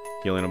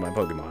 Healing up my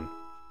Pokemon.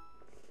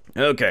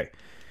 Okay.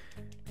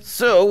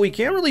 So, we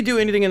can't really do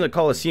anything in the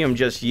Colosseum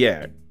just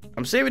yet.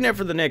 I'm saving that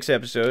for the next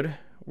episode.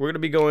 We're going to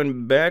be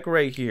going back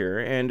right here,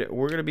 and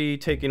we're going to be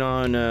taking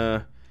on,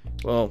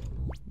 well,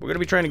 we're going to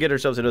be trying to get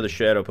ourselves another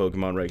Shadow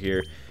Pokemon right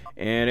here.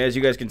 And as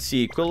you guys can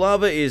see,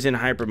 Quilava is in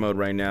Hyper Mode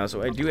right now,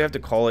 so I do have to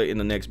call it in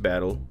the next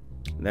battle.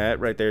 That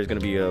right there is going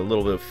to be a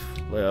little bit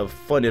of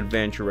fun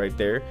adventure right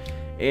there.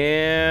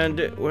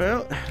 And,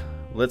 well,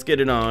 let's get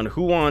it on.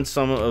 Who wants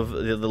some of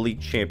the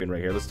League Champion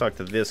right here? Let's talk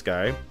to this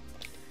guy.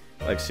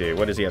 Let's see,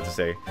 what does he have to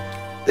say?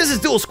 This is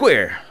Duel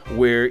Square,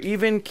 where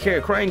even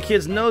crying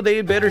kids know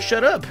they better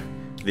shut up.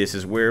 This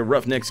is where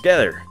roughnecks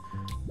gather.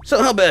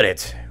 So how about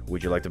it?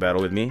 Would you like to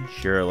battle with me?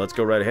 Sure, let's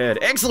go right ahead.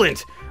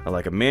 Excellent! I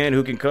like a man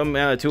who can come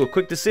to a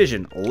quick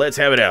decision. Let's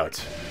have it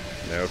out.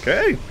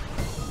 Okay.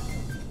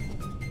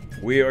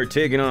 We are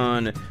taking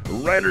on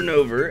Ryder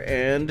Nover,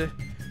 and,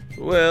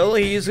 well,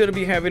 he's going to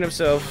be having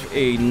himself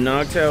a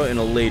Noctowl and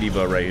a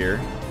Ladybug right here.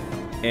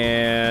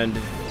 And,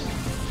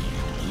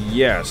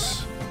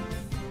 yes,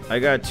 I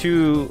got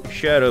 2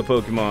 Shadow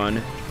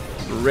Pokemon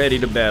ready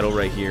to battle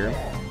right here.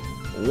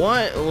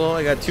 Well,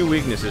 I got 2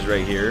 weaknesses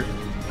right here.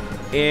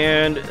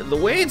 And the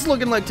way it's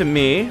looking like to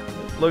me,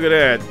 look at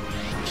that.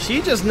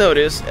 She just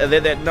noticed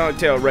that that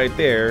Noctowl right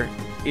there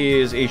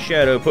is a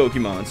Shadow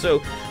Pokemon. So,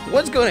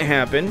 what's going to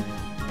happen?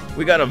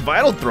 We got a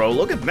Vital Throw.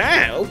 Look at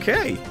that.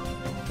 Okay.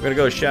 We're going to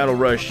go Shadow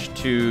Rush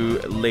to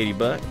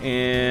Ladybug.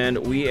 And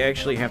we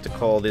actually have to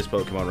call this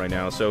Pokemon right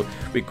now. So,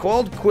 we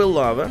called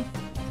Quilava.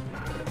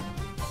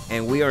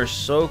 And we are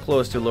so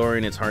close to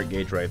lowering its heart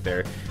gauge right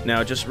there.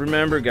 Now, just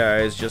remember,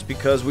 guys, just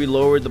because we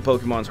lowered the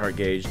Pokemon's heart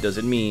gauge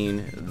doesn't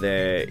mean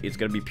that it's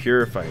going to be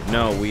purified.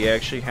 No, we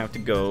actually have to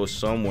go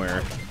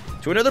somewhere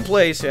to another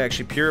place to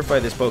actually purify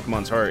this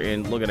Pokemon's heart.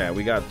 And look at that.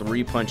 We got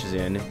 3 punches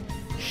in.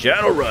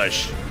 Shadow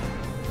Rush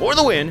for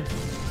the win.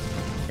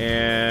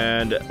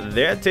 And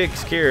that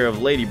takes care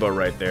of Ladybug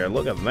right there.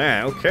 Look at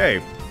that.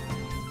 Okay.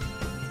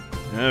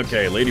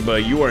 Okay,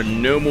 Ladybug, you are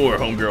no more,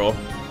 homegirl.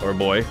 Or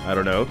boy, I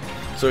don't know.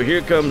 So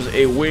here comes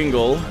a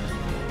Wingull,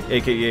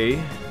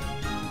 aka,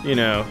 you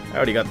know, I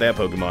already got that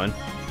Pokemon.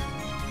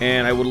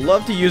 And I would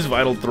love to use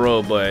Vital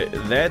Throw, but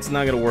that's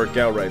not going to work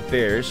out right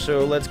there.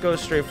 So let's go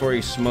straight for a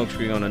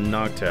Smokescreen on a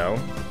Noctowl.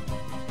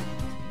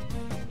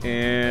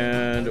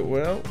 And,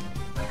 well,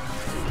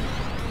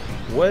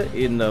 what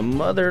in the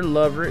mother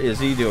lover is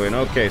he doing?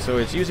 Okay, so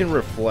it's using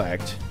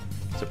Reflect.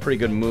 It's a pretty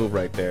good move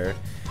right there.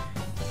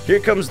 Here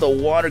comes the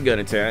Water Gun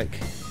attack.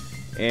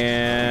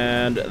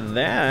 And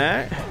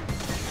that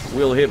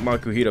will hit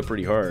Makuhita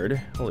pretty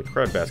hard. Holy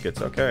crud baskets,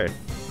 okay.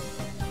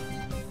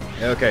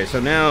 Okay, so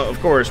now, of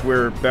course,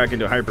 we're back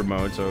into hyper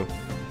mode, so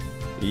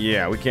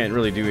yeah, we can't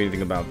really do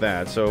anything about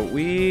that. So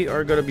we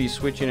are going to be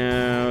switching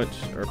out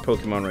our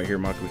Pokemon right here,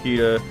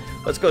 Makuhita.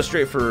 Let's go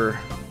straight for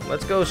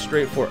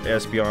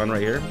Espeon right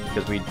here,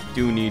 because we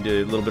do need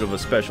a little bit of a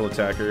special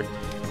attacker.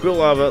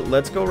 Quilava,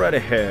 let's go right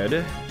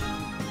ahead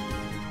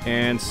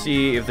and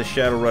see if the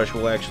Shadow Rush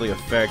will actually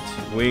affect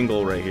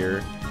Wingull right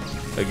here.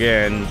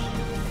 Again,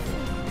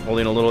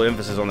 holding a little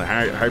emphasis on the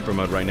hyper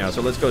mode right now.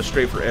 So let's go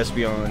straight for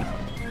Espeon.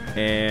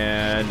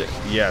 And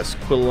yes,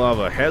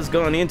 Quilava has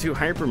gone into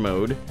hyper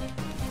mode.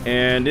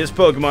 And this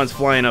Pokemon's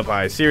flying up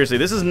high. Seriously,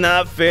 this is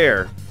not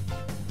fair.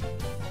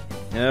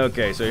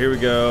 Okay, so here we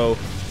go.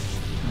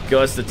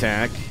 Gust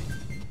attack.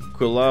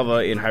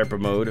 Quilava in hyper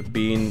mode,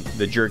 being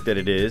the jerk that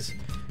it is.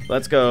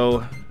 Let's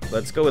go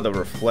with a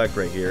Reflect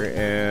right here.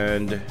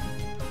 And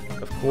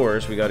of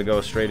course, we got to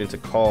go straight into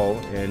Call.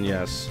 And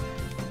yes,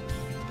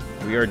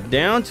 we are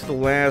down to the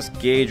last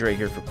gauge right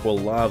here for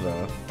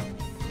Quilava.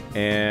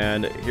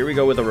 And here we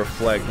go with a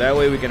Reflect. That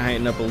way we can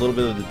heighten up a little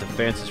bit of the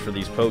defenses for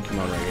these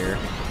Pokemon right here.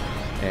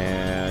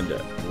 And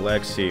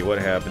let's see what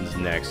happens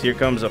next. Here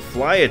comes a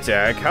Fly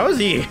attack. How is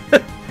he?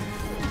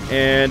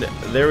 And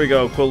there we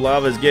go.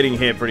 Quilava is getting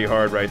hit pretty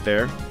hard right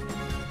there.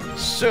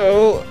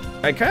 So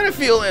I kind of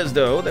feel as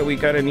though that we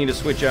kind of need to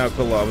switch out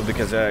Quilava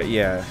because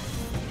yeah,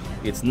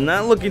 it's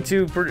not looking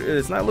too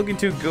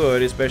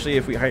good, especially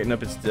if we heighten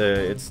up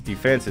its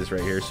defenses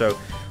right here. So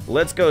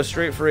let's go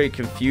straight for a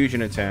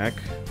Confusion attack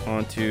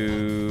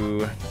onto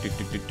let's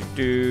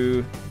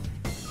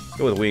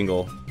go with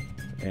Wingull.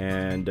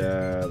 And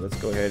let's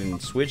go ahead and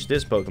switch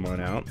this Pokemon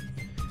out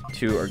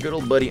to our good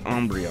old buddy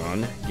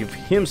Umbreon. Give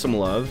him some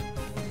love.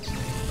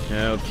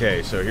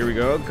 Okay, so here we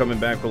go. Coming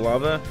back with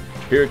Lava.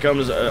 Here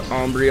comes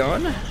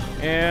Umbreon.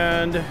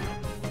 And,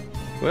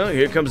 well,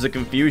 here comes the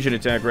Confusion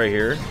attack right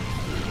here.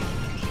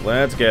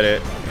 Let's get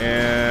it.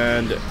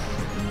 And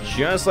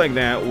just like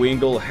that,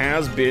 Wingull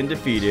has been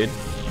defeated.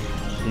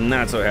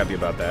 Not so happy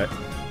about that.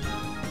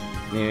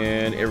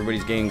 And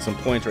everybody's gaining some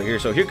points right here.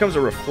 So here comes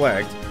a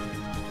Reflect.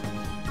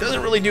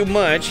 Doesn't really do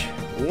much.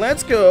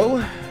 Let's go.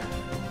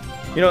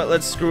 You know what?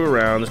 Let's screw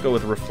around. Let's go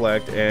with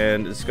Reflect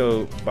and let's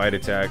go Bite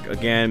Attack.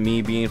 Again,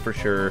 me being for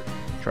sure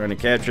trying to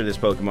capture this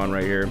Pokemon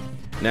right here.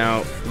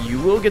 Now, you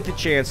will get the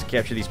chance to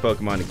capture these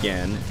Pokemon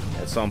again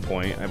at some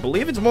point. I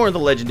believe it's more of the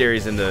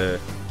legendaries than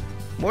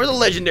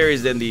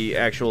the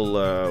actual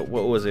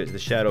what was it? The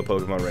Shadow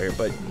Pokemon right here.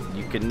 But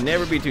you can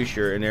never be too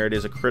sure. And there it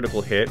is, a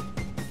critical hit.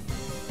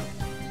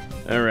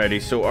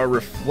 Alrighty, so our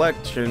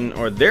reflection,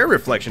 or their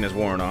reflection, is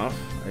worn off.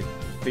 I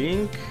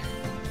think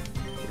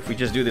if we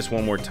just do this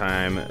one more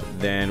time,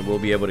 then we'll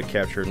be able to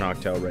capture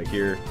Noctowl right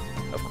here.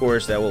 Of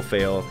course, that will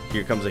fail.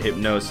 Here comes a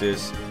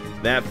Hypnosis.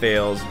 That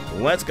fails.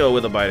 Let's go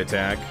with a Bite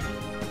Attack.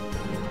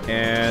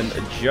 And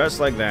just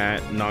like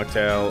that,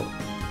 Noctowl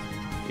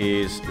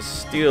is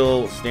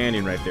still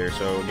standing right there.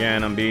 So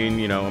again, I'm being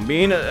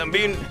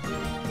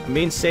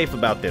safe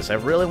about this. I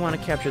really want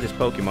to capture this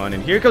Pokemon.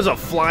 And here comes a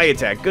Fly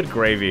Attack. Good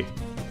gravy.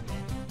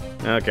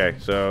 Okay,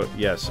 so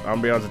yes,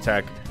 Umbreon's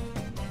attack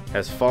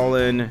has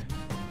fallen,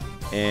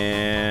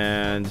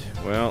 and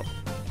well,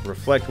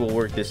 Reflect will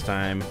work this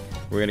time.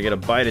 We're gonna get a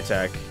Bite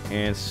Attack,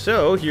 and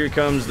so here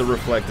comes the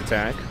Reflect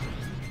attack,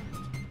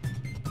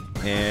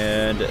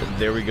 and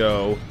there we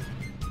go.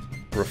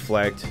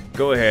 Reflect,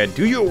 go ahead,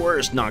 do your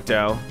worst,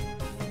 Noctowl.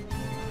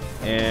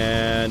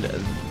 And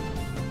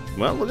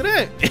well, look at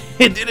that.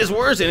 It did its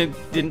worst, and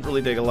it didn't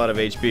really take a lot of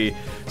HP.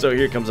 So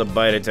here comes a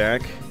Bite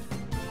Attack.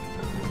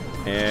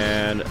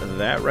 And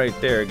that right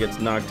there gets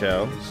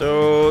Noctowl.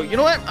 So, you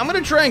know what? I'm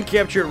going to try and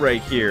capture it right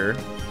here.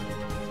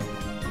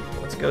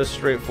 Let's go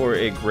straight for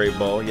a Great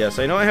Ball. Yes,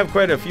 I know I have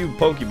quite a few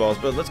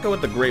Pokeballs, but let's go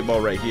with the Great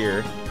Ball right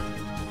here.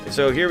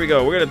 So here we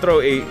go. We're going to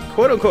throw a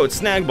quote-unquote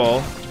Snag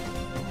Ball.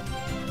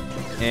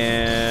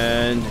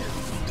 And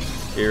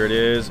here it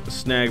is.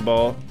 Snag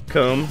Ball.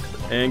 Come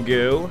and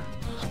go.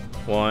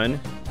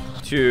 1,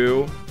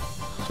 2,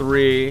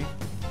 3.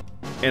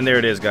 And there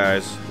it is,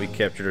 guys. We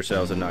captured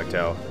ourselves a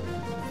Noctowl.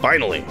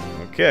 Finally.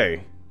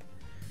 Okay.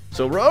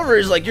 So Rover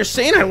is like, you're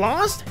saying I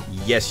lost?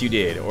 Yes, you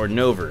did. Or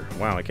Nover.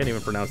 Wow, I can't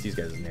even pronounce these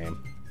guys'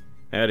 name.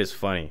 That is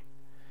funny.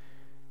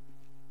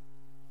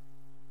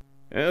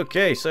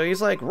 Okay, so he's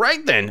like,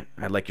 right then.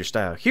 I like your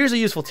style. Here's a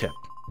useful tip.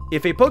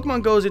 If a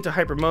Pokemon goes into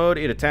hyper mode,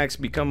 its attacks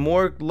become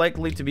more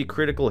likely to be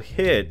critical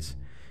hits.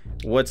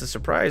 What's the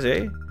surprise,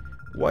 eh?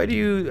 Why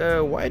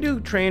do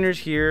trainers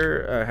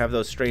here have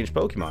those strange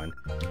Pokemon?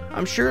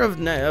 I'm sure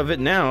of it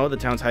now. The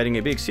town's hiding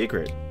a big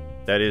secret.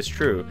 That is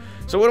true.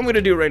 So what I'm going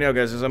to do right now,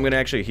 guys, is I'm going to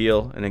actually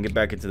heal and then get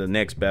back into the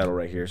next battle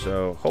right here.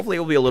 So hopefully it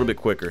will be a little bit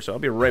quicker. So I'll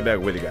be right back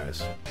with you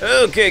guys.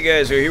 Okay,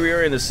 guys, so here we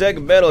are in the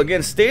second battle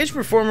against stage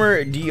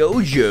performer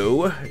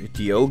Diogo.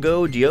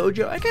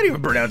 I can't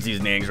even pronounce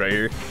these names right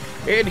here.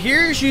 And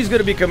here she's going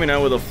to be coming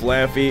out with a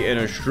Flaffy and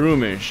a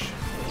Shroomish.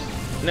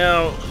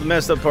 Now, the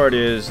messed up part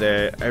is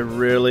that I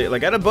really,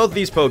 like, out of both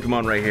these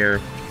Pokemon right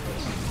here,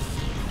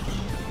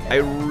 I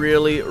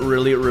really,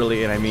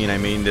 and I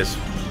mean this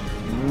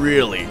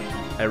really,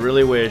 I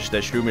really wish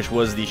that Shroomish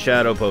was the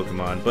Shadow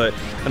Pokemon, but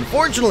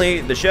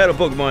unfortunately, the Shadow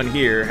Pokemon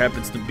here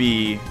happens to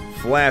be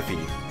Flaffy.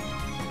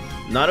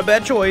 Not a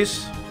bad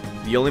choice.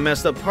 The only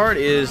messed up part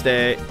is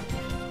that,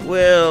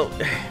 well,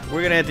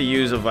 we're gonna have to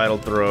use a Vital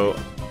Throw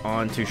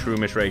onto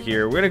Shroomish right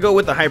here. We're gonna go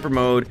with the Hyper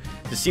Mode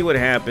to see what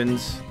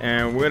happens,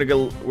 and we're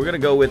gonna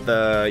go with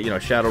you know,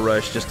 Shadow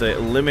Rush just to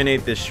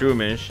eliminate this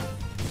Shroomish.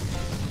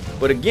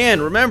 But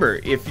again, remember,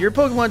 if your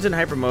Pokemon's in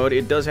Hyper Mode,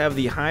 it does have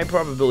the high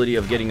probability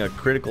of getting a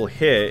critical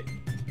hit.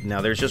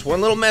 Now, there's just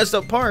one little messed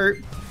up part,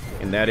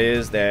 and that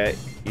is that,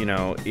 you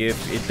know,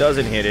 if it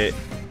doesn't hit it,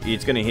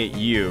 it's gonna hit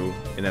you,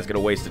 and that's gonna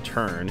waste a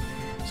turn.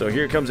 So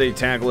here comes a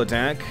Tackle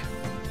Attack.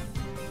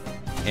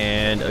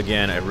 And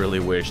again, I really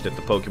wish that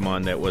the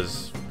Pokemon that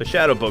was the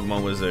Shadow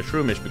Pokemon was a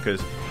Shroomish,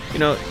 because, you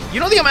know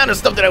the amount of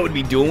stuff that I would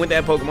be doing with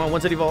that Pokemon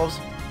once it evolves?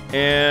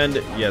 And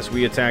yes,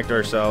 we attacked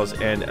ourselves,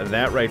 and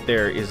that right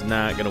there is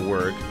not gonna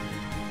work.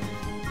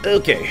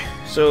 Okay,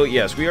 so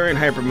yes, we are in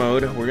Hyper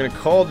Mode. We're gonna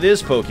call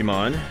this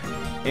Pokemon,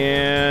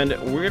 and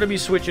we're gonna be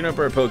switching up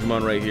our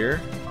Pokemon right here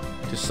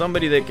to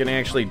somebody that can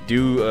actually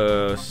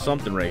do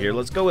something right here.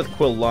 Let's go with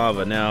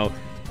Quilava. Now,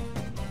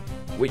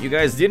 what you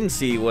guys didn't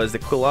see was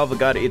that Quilava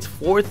got its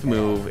 4th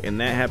move, and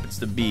that happens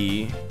to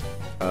be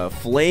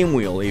Flame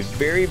Wheel, a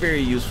very,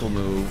 very useful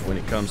move when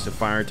it comes to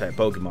Fire-type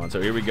Pokemon.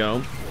 So here we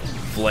go.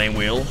 Flame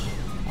Wheel,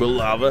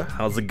 Quilava,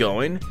 how's it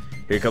going?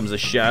 Here comes a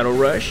Shadow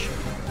Rush.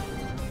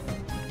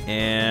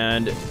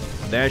 And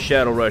that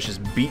Shadow Rush is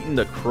beating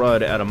the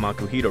crud out of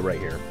Makuhita right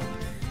here.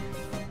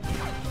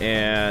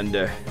 And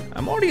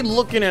I'm already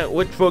looking at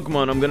which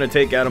Pokemon I'm going to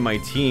take out of my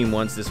team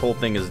once this whole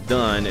thing is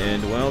done.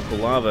 And, well,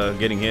 Quilava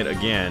getting hit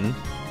again.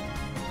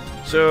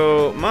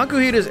 So,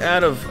 Makuhita is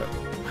out of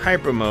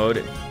Hyper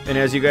Mode. And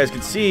as you guys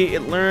can see,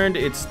 it learned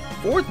its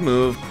 4th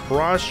move,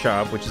 Cross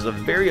Chop, which is a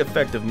very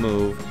effective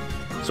move.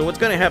 So what's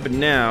going to happen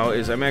now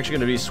is I'm actually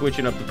going to be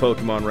switching up the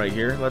Pokemon right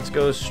here. Let's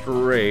go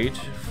straight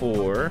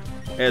for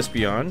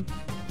Espeon.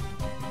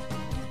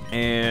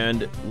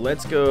 And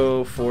let's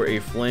go for a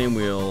Flame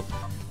Wheel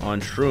on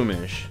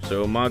Shroomish.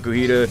 So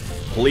Makuhita,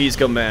 please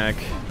come back.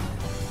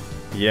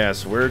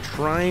 Yes, we're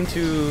trying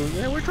to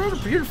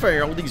purify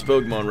all these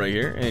Pokemon right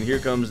here. And here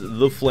comes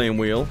the Flame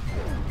Wheel.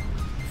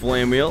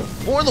 Flame Wheel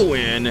for the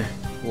win.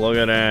 Look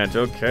at that.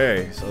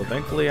 Okay, so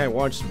thankfully I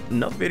watched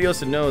enough videos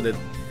to know that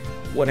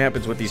what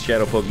happens with these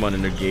Shadow Pokemon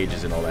and their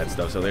gauges and all that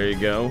stuff. So there you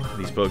go.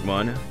 These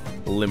Pokemon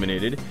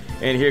eliminated.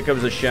 And here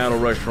comes a Shadow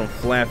Rush from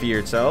Flaffy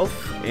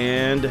itself.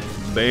 And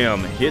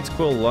bam, hits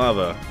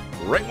Quilava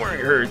right where it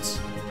hurts.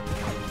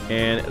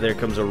 And there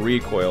comes a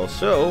recoil.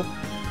 So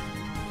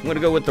I'm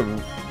gonna go over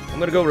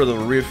to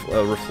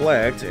the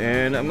Reflect,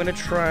 and I'm gonna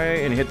try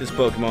and hit this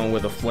Pokemon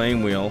with a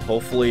Flame Wheel.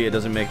 Hopefully it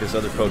doesn't make this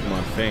other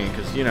Pokemon faint,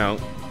 because, you know,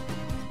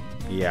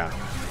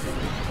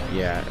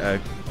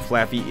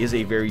 Flaffy is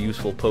a very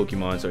useful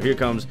Pokemon. So here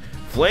comes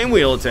Flame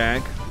Wheel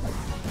attack,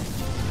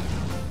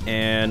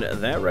 and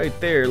that right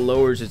there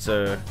lowers its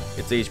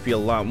HP a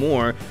lot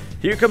more.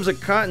 Here comes a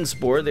Cotton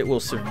Spore that will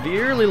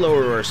severely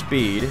lower our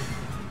speed,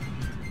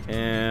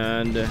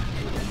 and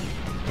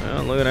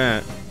well, look at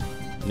that.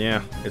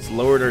 Yeah, it's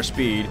lowered our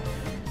speed.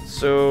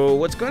 So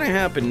what's going to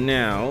happen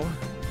now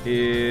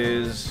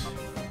is,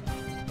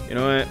 you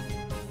know what?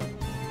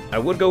 I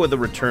would go with the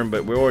return,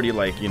 but we're already,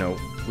 like, you know,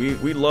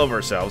 we love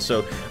ourselves.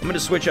 So I'm going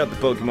to switch out the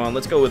Pokemon.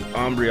 Let's go with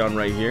Umbreon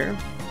right here.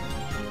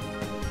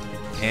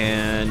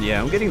 And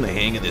yeah, I'm getting the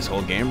hang of this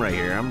whole game right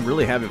here. I'm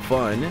really having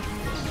fun.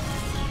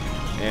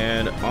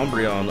 And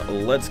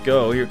Umbreon, let's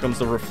go. Here comes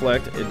the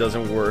Reflect. It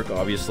doesn't work,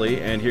 obviously.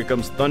 And here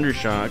comes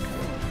Thundershock.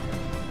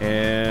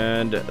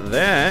 And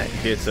that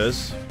hits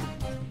us.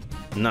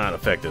 Not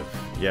effective.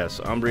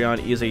 Yes,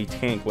 Umbreon is a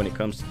tank when it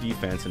comes to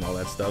defense and all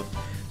that stuff.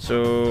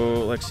 So,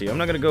 let's see. I'm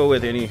not going to go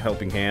with any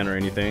Helping Hand or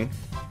anything,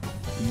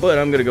 but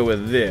I'm going to go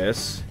with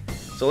this.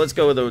 So let's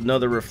go with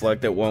another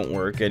Reflect that won't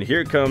work. And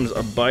here comes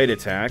a Bite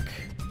Attack.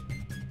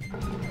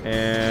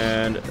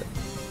 And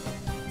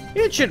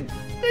it should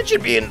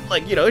be in,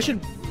 like, you know, the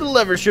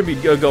lever should be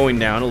going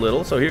down a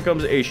little. So here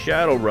comes a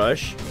Shadow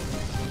Rush.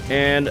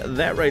 And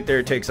that right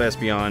there takes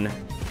Espeon.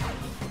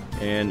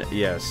 And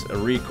yes, a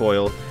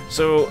recoil.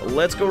 So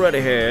let's go right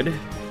ahead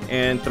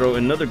and throw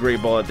another Great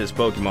Ball at this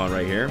Pokemon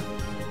right here.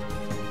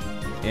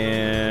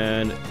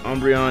 And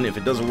Umbreon, if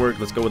it doesn't work,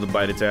 let's go with a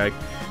Bite Attack.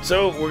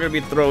 So we're going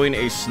to be throwing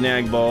a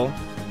Snag Ball.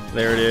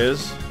 There it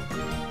is.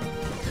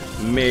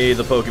 May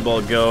the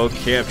Pokeball go.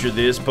 Capture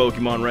this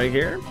Pokemon right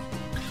here.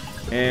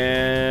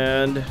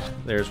 And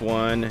there's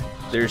one,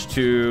 there's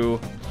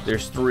two,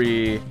 there's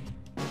three,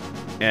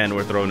 and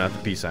we're throwing out the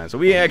peace sign. So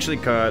we actually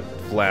caught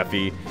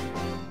Flaffy.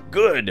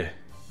 Good.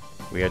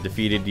 We have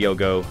defeated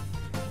Diogo,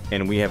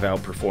 and we have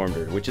outperformed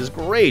her, which is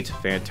great.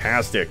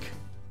 Fantastic.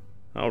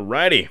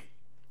 Alrighty.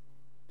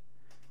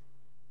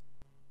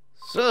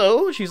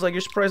 So, she's like,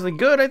 you're surprisingly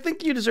good. I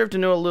think you deserve to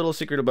know a little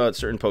secret about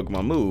certain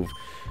Pokemon move.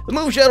 The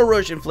move Shadow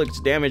Rush inflicts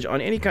damage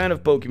on any kind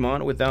of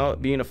Pokemon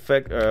without being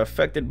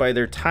affected by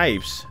their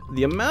types.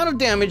 The amount of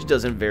damage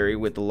doesn't vary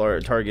with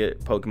the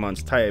target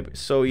Pokemon's type,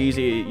 so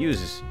easy it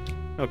uses.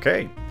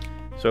 Okay.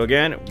 So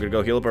again, we're going to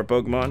go heal up our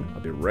Pokemon. I'll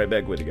be right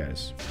back with you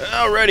guys.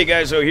 Alrighty,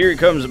 guys. So here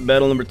comes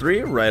battle number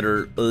 3.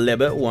 Ryder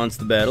Leba wants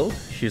the battle.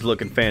 She's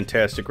looking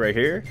fantastic right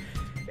here.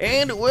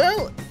 And,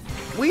 well,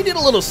 we did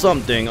a little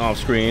something off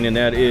screen, and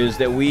that is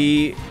that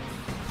we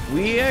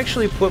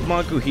actually put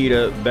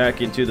Makuhita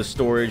back into the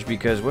storage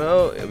because,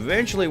 well,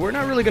 eventually we're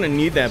not really going to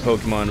need that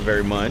Pokemon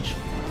very much.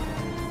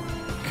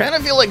 Kind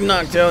of feel like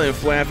Noctowl and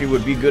Flaffy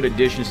would be good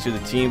additions to the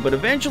team, but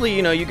eventually,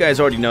 you know, you guys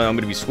already know I'm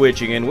going to be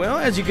switching, and, well,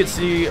 as you can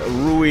see,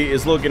 Rui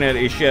is looking at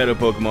a Shadow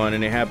Pokemon,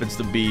 and it happens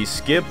to be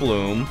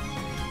Skiploom.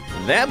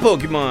 That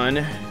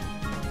Pokemon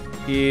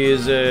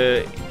is,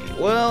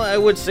 well, I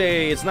would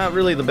say it's not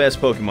really the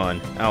best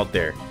Pokemon out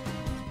there.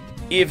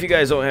 If you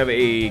guys don't have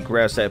a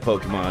Grass-type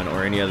Pokemon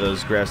or any of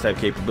those Grass-type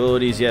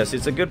capabilities, yes,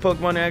 it's a good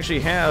Pokemon to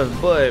actually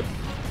have, but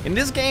in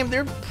this game,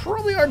 there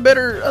probably are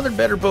other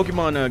better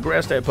Pokemon,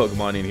 Grass-type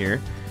Pokemon in here.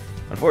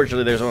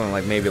 Unfortunately, there's only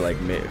like maybe like,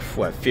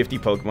 what, 50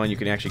 Pokemon you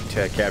can actually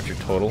capture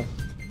total.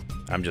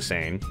 I'm just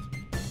saying.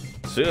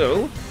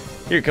 So,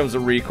 here comes the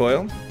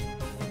Recoil.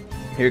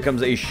 Here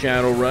comes a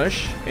Shadow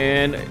Rush.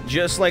 And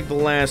just like the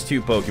last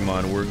two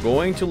Pokemon, we're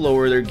going to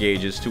lower their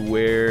gauges to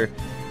where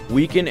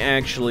we can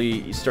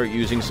actually start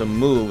using some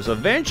moves.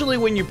 Eventually,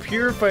 when you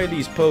purify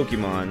these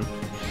Pokemon,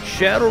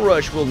 Shadow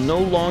Rush will no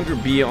longer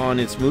be on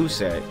its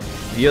moveset.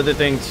 The other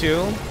thing,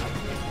 too,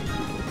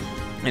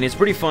 and it's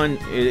pretty fun,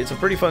 it's a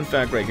pretty fun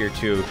fact right here,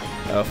 too.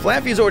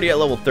 Flaffy is already at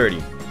level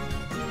 30.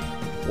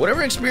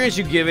 Whatever experience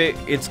you give it,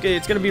 it's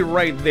going to be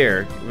right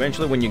there,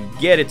 eventually when you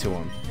get it to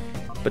him.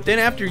 But then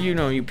after, you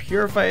know, you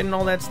purify it and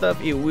all that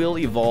stuff, it will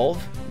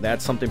evolve.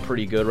 That's something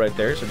pretty good right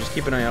there, so just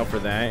keep an eye out for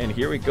that. And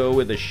here we go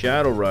with the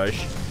Shadow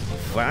Rush.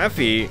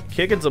 Flaffy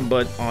kicking some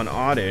butt on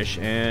Oddish,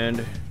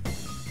 and,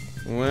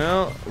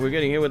 well, we're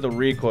getting hit with the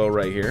Recoil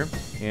right here.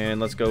 And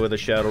let's go with the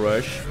Shadow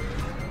Rush.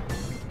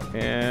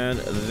 And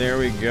there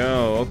we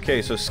go.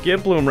 Okay, so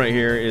Skiploom right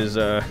here is,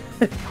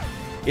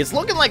 it's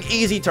looking like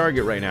easy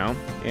target right now.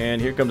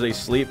 And here comes a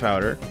Sleep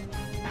Powder.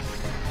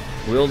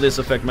 Will this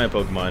affect my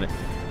Pokemon?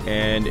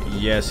 And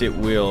yes, it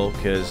will,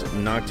 because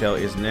Noctowl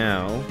is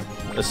now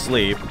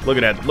asleep. Look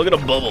at that. Look at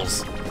the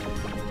bubbles.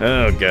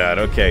 Oh god.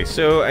 Okay,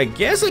 so I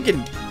guess I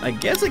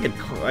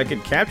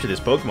could capture this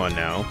Pokemon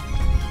now.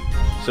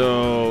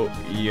 So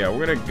yeah,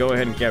 we're gonna go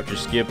ahead and capture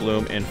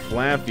Skiploom and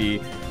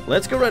Flaffy.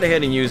 Let's go right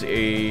ahead and use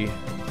a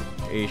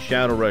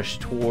Shadow Rush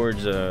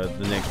towards the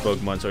next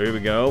Pokemon. So here we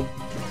go.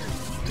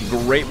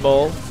 Great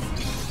Ball.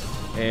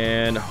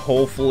 And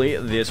hopefully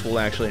this will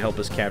actually help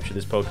us capture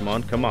this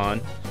Pokemon. Come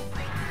on.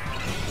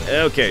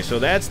 Okay, so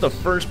that's the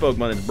first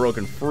Pokemon that's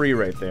broken free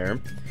right there.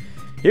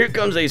 Here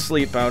comes a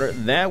Sleep Powder.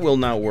 That will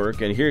not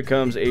work. And here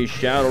comes a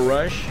Shadow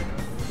Rush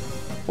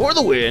for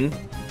the win.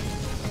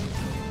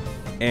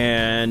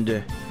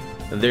 And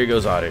there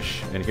goes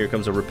Oddish. And here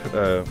comes a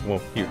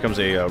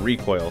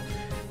Recoil.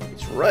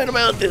 It's right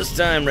about this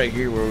time right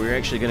here where we're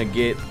actually going to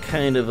get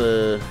kind of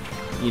a,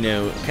 you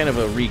know, kind of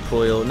a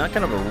recoil. Not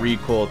kind of a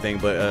recoil thing,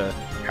 but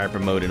hyper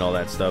mode and all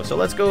that stuff. So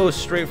let's go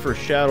straight for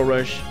Shadow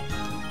Rush.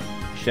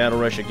 Shadow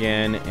Rush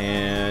again,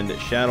 and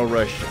Shadow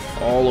Rush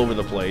all over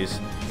the place.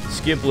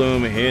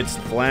 Skiploom hits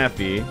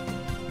Flaffy,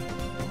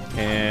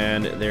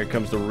 and there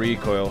comes the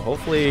Recoil.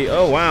 Hopefully,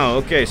 oh wow,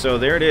 okay, so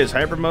there it is,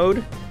 Hyper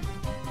Mode,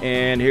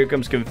 and here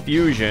comes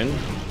Confusion.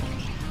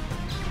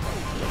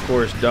 Of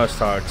course,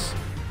 Dustox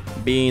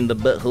being the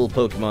butthole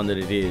Pokemon that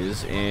it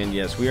is, and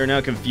yes, we are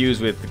now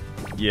confused with,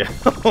 yeah,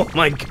 oh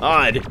my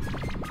god.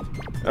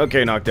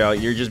 Okay,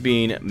 Noctowl, you're just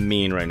being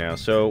mean right now.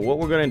 So what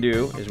we're gonna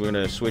do is we're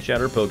gonna switch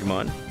out our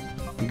Pokemon.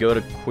 Go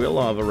to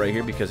Quilava right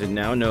here because it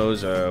now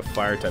knows a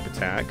fire type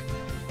attack,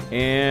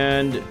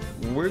 and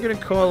we're gonna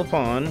call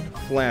upon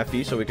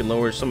Flaffy so we can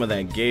lower some of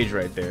that gauge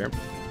right there.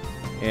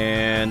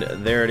 And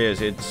there it is.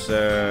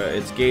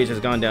 Its gauge has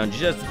gone down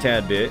just a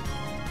tad bit,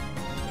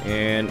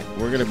 and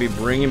we're gonna be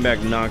bringing back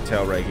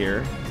Noctowl right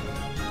here.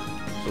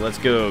 So let's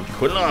go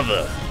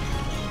Quilava.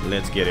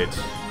 Let's get it.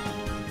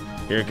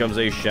 Here comes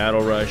a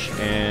Shadow Rush,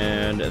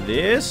 and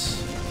this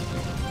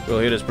will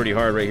hit us pretty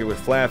hard right here with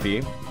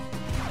Flaffy.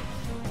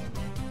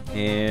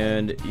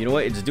 And you know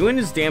what? It's doing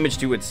its damage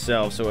to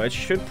itself, so I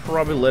should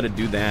probably let it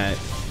do that.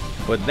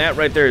 But that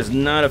right there is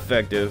not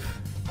effective.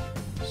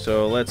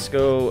 So let's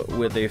go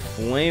with a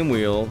Flame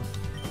Wheel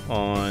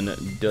on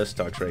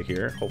Dustox right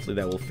here. Hopefully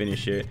that will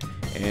finish it.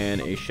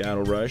 And a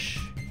Shadow Rush.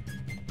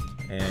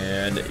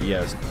 And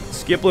yes,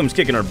 Skiploom's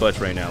kicking our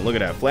butts right now. Look at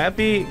that.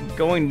 Flappy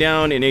going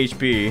down in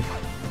HP.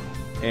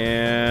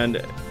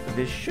 And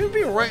this should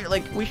be right.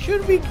 Like, we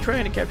should be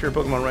trying to capture a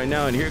Pokemon right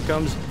now. And here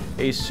comes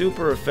a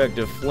super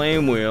effective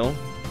Flame Wheel.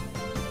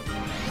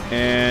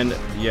 And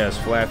yes,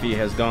 Flaffy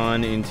has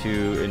gone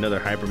into another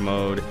hyper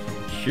mode.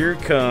 Here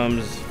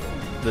comes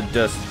the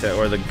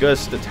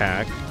Gust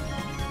attack.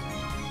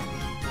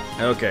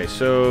 Okay,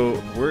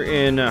 so we're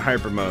in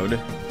hyper mode.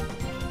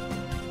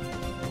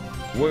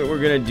 What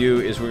we're gonna do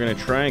is we're gonna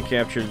try and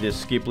capture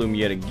this Skiploom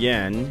yet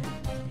again.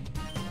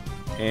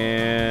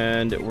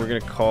 And we're going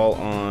to call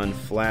on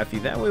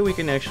Flaffy. That way we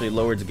can actually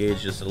lower its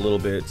gauge just a little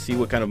bit, see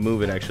what kind of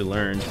move it actually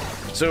learns.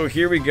 So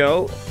here we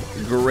go.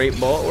 Great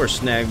ball or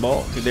snag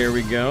ball. There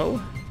we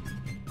go.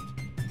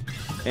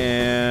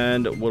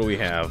 And what do we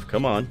have?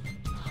 Come on.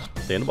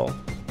 Stay in the ball.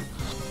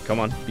 Come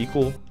on. Be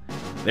cool.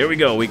 There we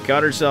go. We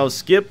got ourselves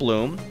Skip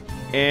Bloom.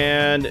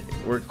 And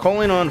we're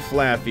calling on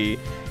Flaffy.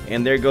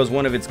 And there goes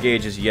one of its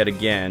gauges yet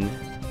again.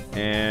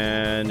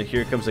 And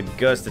here comes a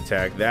Gust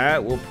attack.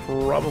 That will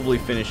probably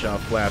finish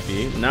off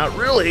Flappy. Not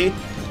really.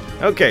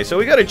 Okay, so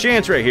we got a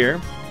chance right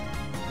here.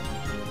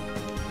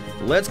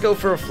 Let's go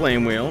for a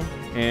Flame Wheel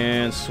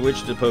and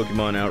switch the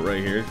Pokemon out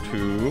right here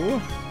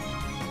to...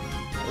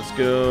 Let's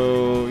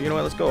go... You know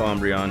what? Let's go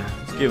Umbreon.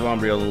 Let's give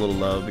Umbreon a little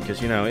love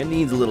because, you know, it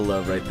needs a little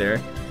love right there.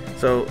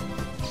 So,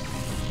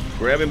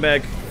 grabbing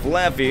back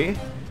Flappy.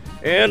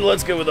 And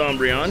let's go with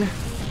Umbreon.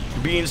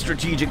 Being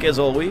strategic as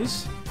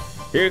always.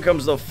 Here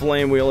comes the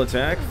Flame Wheel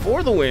attack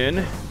for the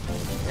win.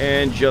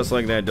 And just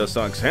like that,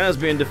 Dustox has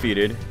been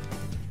defeated.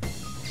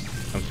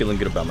 I'm feeling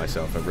good about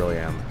myself. I really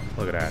am.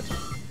 Look at that.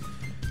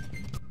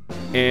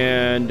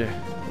 And,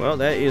 well,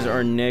 that is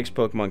our next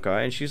Pokemon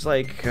Kai. And she's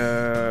like,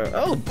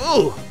 oh,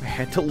 boo! I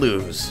had to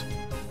lose.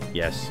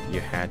 Yes, you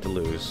had to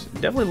lose.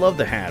 Definitely love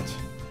the hat.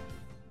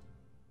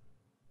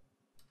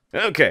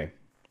 Okay.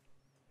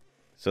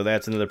 So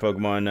that's another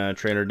Pokemon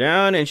trainer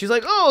down, and she's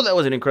like, oh, that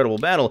was an incredible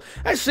battle.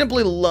 I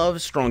simply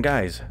love strong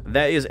guys.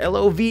 That is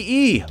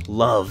L-O-V-E,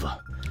 love.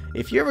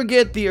 If you ever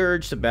get the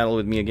urge to battle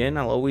with me again,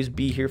 I'll always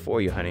be here for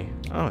you, honey.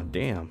 Oh,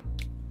 damn.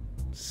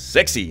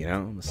 Sexy, you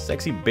know? I'm a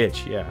sexy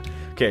bitch, yeah.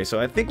 Okay,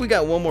 so I think we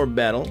got one more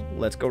battle.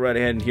 Let's go right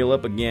ahead and heal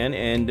up again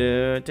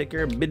and take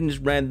care of business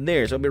right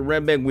there. So I'll be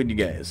right back with you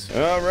guys.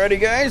 Alrighty,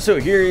 guys. So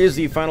here is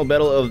the final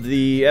battle of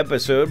the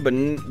episode. But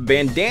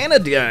Bandana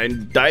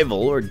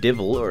Divel, or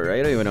Divil, or I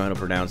don't even know how to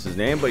pronounce his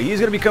name. But he's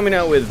going to be coming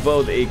out with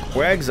both a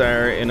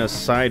Quagsire and a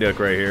Psyduck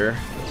right here.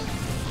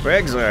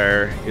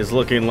 Quagsire is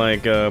looking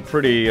like a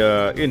pretty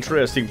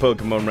interesting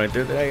Pokemon right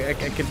there that I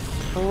could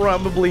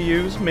probably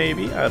use,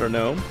 maybe. I don't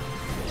know.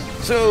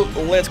 So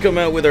let's come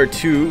out with our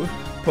two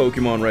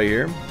Pokemon right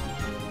here.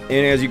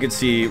 And as you can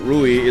see,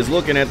 Rui is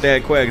looking at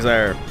that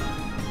Quagsire.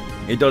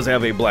 It does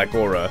have a black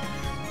aura.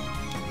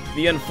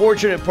 The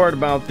unfortunate part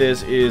about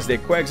this is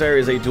that Quagsire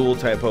is a dual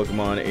type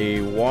Pokemon,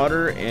 a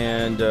water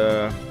and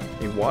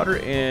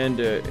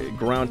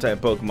ground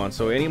type Pokemon.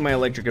 So any of my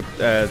electric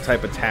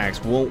type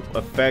attacks won't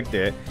affect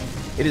it.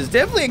 It is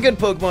definitely a good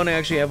Pokemon to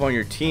actually have on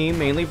your team,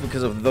 mainly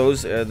because of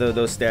those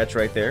stats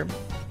right there.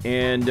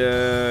 And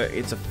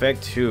its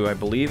effect too, I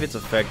believe its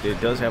effect,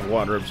 it does have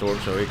water absorb,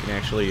 so it can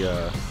actually,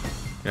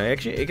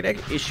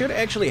 it should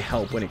actually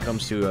help when it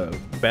comes to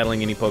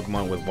battling any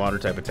Pokemon with water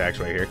type attacks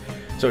right here.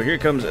 So here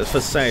comes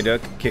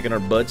Psyduck kicking our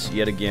butts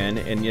yet again,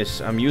 and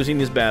yes, I'm using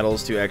these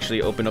battles to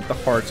actually open up the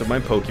hearts of my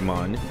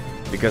Pokemon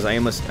because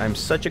I'm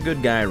such a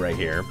good guy right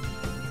here.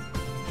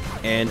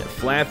 And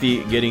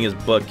Flaffy getting his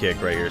butt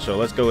kicked right here. So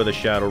let's go with a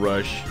Shadow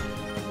Rush.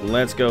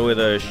 Let's go with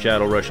a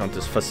Shadow Rush onto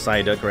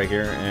Psyduck right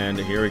here. And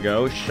here we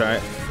go.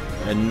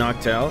 And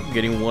Noctowl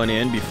getting one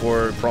in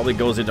before it probably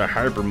goes into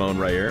Hyper Mode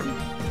right here.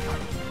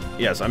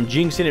 Yes, I'm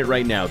jinxing it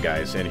right now,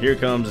 guys. And here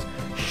comes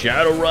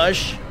Shadow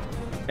Rush.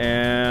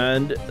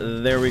 And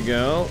there we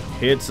go.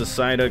 Hits the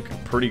Psyduck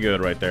pretty good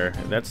right there.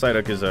 That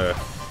Psyduck is a...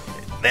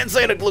 That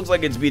Psyduck looks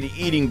like it's been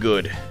eating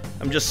good.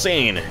 I'm just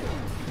saying.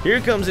 Here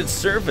comes its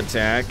Surf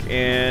attack.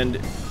 And,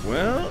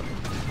 well,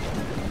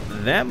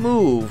 that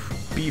move...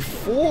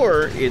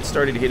 before it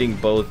started hitting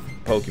both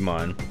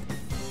Pokemon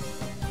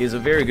is a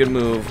very good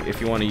move if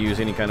you want to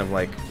use any kind of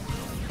like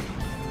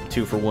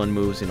 2-for-1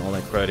 moves and all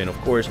that crud. And of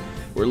course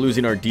we're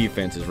losing our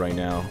defenses right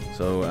now,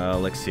 so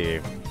let's see.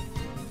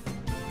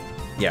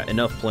 Yeah,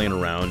 enough playing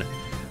around.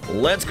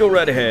 Let's go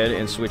right ahead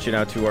and switch it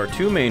out to our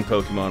two main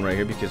Pokemon right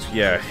here because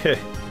yeah,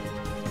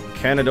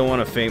 kinda don't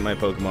want to faint my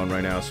Pokemon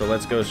right now. So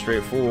let's go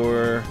straight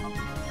for,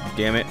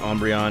 damn it,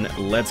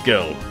 Umbreon. Let's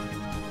go.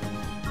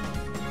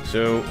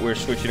 So we're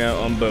switching out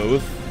on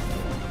both.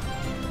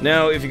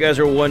 Now, if you guys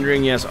are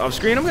wondering, yes, off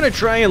screen, I'm going to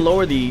try and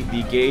lower the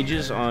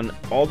gauges on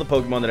all the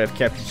Pokemon that I've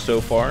kept so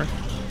far.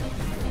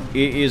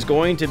 It is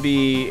going to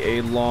be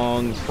a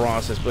long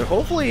process, but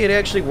hopefully it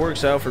actually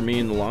works out for me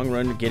in the long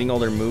run, getting all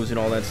their moves and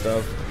all that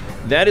stuff.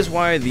 That is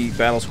why the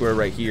battle square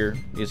right here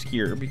is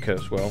here,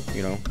 because, well,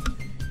 you know,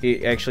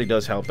 it actually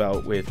does help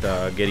out with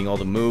getting all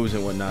the moves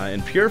and whatnot,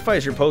 and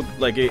purifies your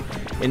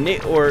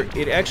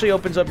it actually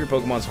opens up your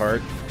Pokemon's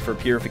heart for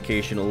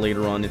purification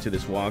later on into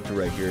this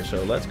walkthrough right here.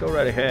 So let's go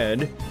right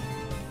ahead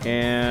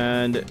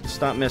and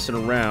stop messing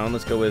around.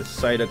 Let's go with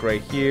Psyduck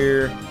right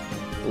here.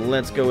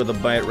 Let's go with a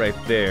Bite right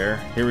there.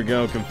 Here we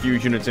go,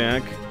 Confusion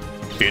attack.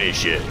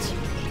 Finish it.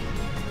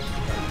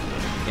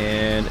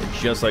 And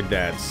just like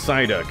that,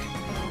 Psyduck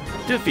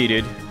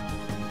defeated.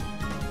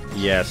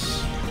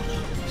 Yes.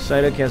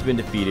 Psyduck has been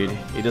defeated.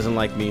 It doesn't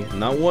like me,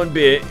 not one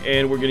bit,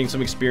 and we're getting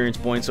some experience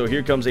points. So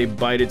here comes a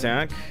Bite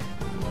attack.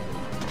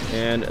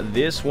 And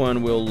this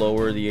one will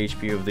lower the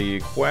HP of the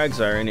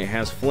Quagsire, and it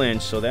has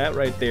Flinch, so that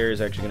right there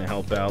is actually going to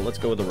help out. Let's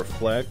go with the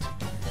Reflect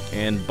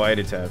and Bite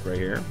attack right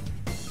here.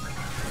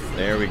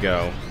 There we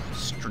go.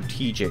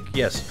 Strategic.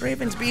 Yes,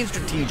 Draven's being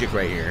strategic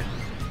right here.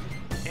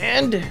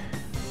 And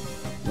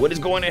what is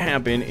going to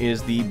happen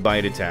is the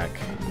bite attack.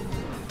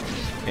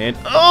 And,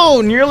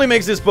 oh, nearly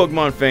makes this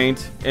Pokemon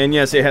faint. And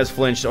yes, it has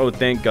flinched. Oh,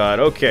 thank God.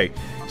 Okay,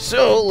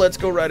 so let's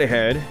go right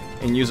ahead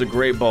and use a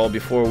Great Ball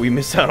before we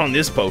miss out on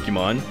this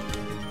Pokemon.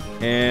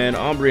 And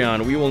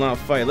Umbreon, we will not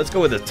fight. Let's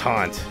go with a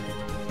Taunt.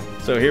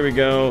 So here we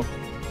go.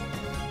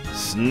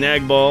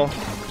 Snag Ball.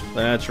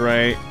 That's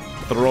right.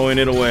 Throwing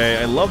it away.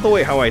 I love the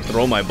way how I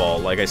throw my ball.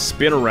 Like, I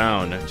spin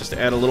around just to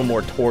add a little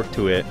more torque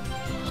to it.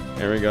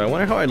 There we go. I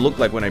wonder how I look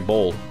like when I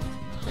bowl.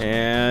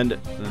 And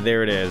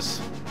there it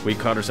is. We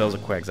caught ourselves a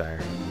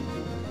Quagsire,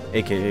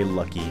 aka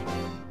Lucky.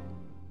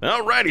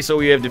 Alrighty, so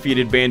we have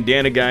defeated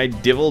Bandana Guy,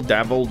 Divil,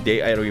 Davil,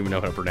 Day. I don't even know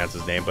how to pronounce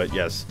his name, but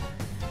yes.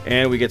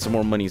 And we get some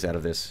more monies out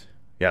of this.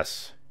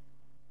 Yes.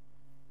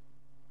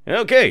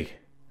 Okay.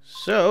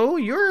 So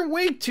you're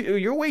way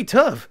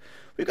tough.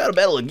 We've got to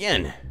battle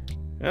again.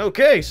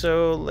 Okay,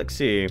 so let's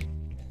see.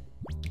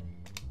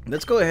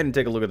 Let's go ahead and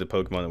take a look at the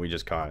Pokemon that we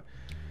just caught.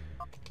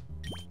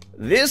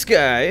 This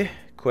guy,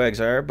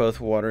 Quagsire, both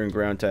water and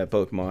ground type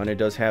Pokemon. It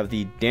does have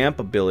the damp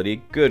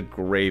ability. Good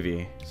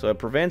gravy. So it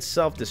prevents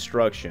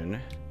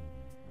self-destruction.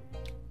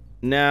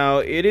 Now,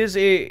 it is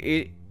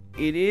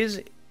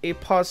a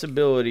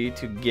possibility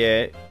to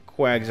get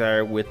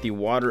Quagsire with the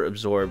water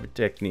absorb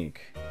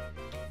technique.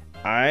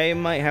 I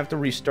might have to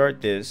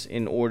restart this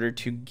in order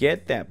to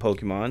get that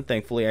Pokemon.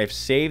 Thankfully, I've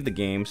saved the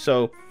game.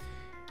 So,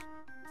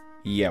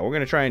 yeah, we're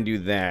going to try and do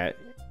that.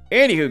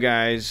 Anywho,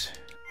 guys,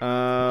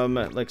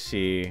 let's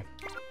see.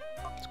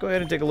 Let's go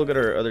ahead and take a look at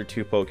our other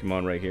two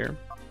Pokemon right here.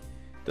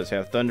 It does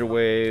have Thunder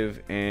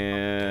Wave,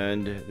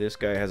 and this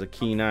guy has a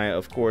Keen Eye.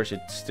 Of course,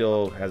 it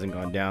still hasn't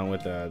gone down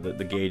with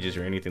the gauges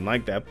or anything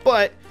like that.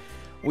 But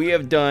we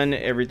have done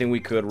everything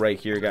we could right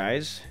here,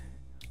 guys.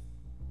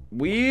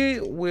 We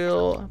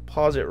will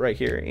pause it right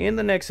here. In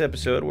the next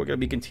episode, we're going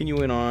to be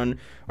continuing on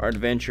our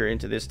adventure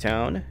into this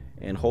town.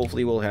 And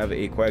hopefully we'll have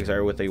a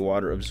Quagsire with a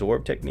water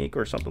absorb technique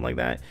or something like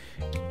that.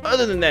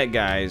 Other than that,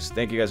 guys,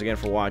 thank you guys again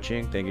for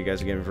watching. Thank you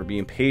guys again for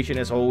being patient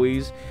as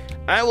always.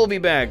 I will be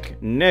back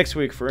next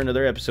week for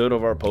another episode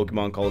of our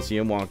Pokemon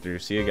Colosseum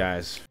walkthrough. See you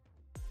guys.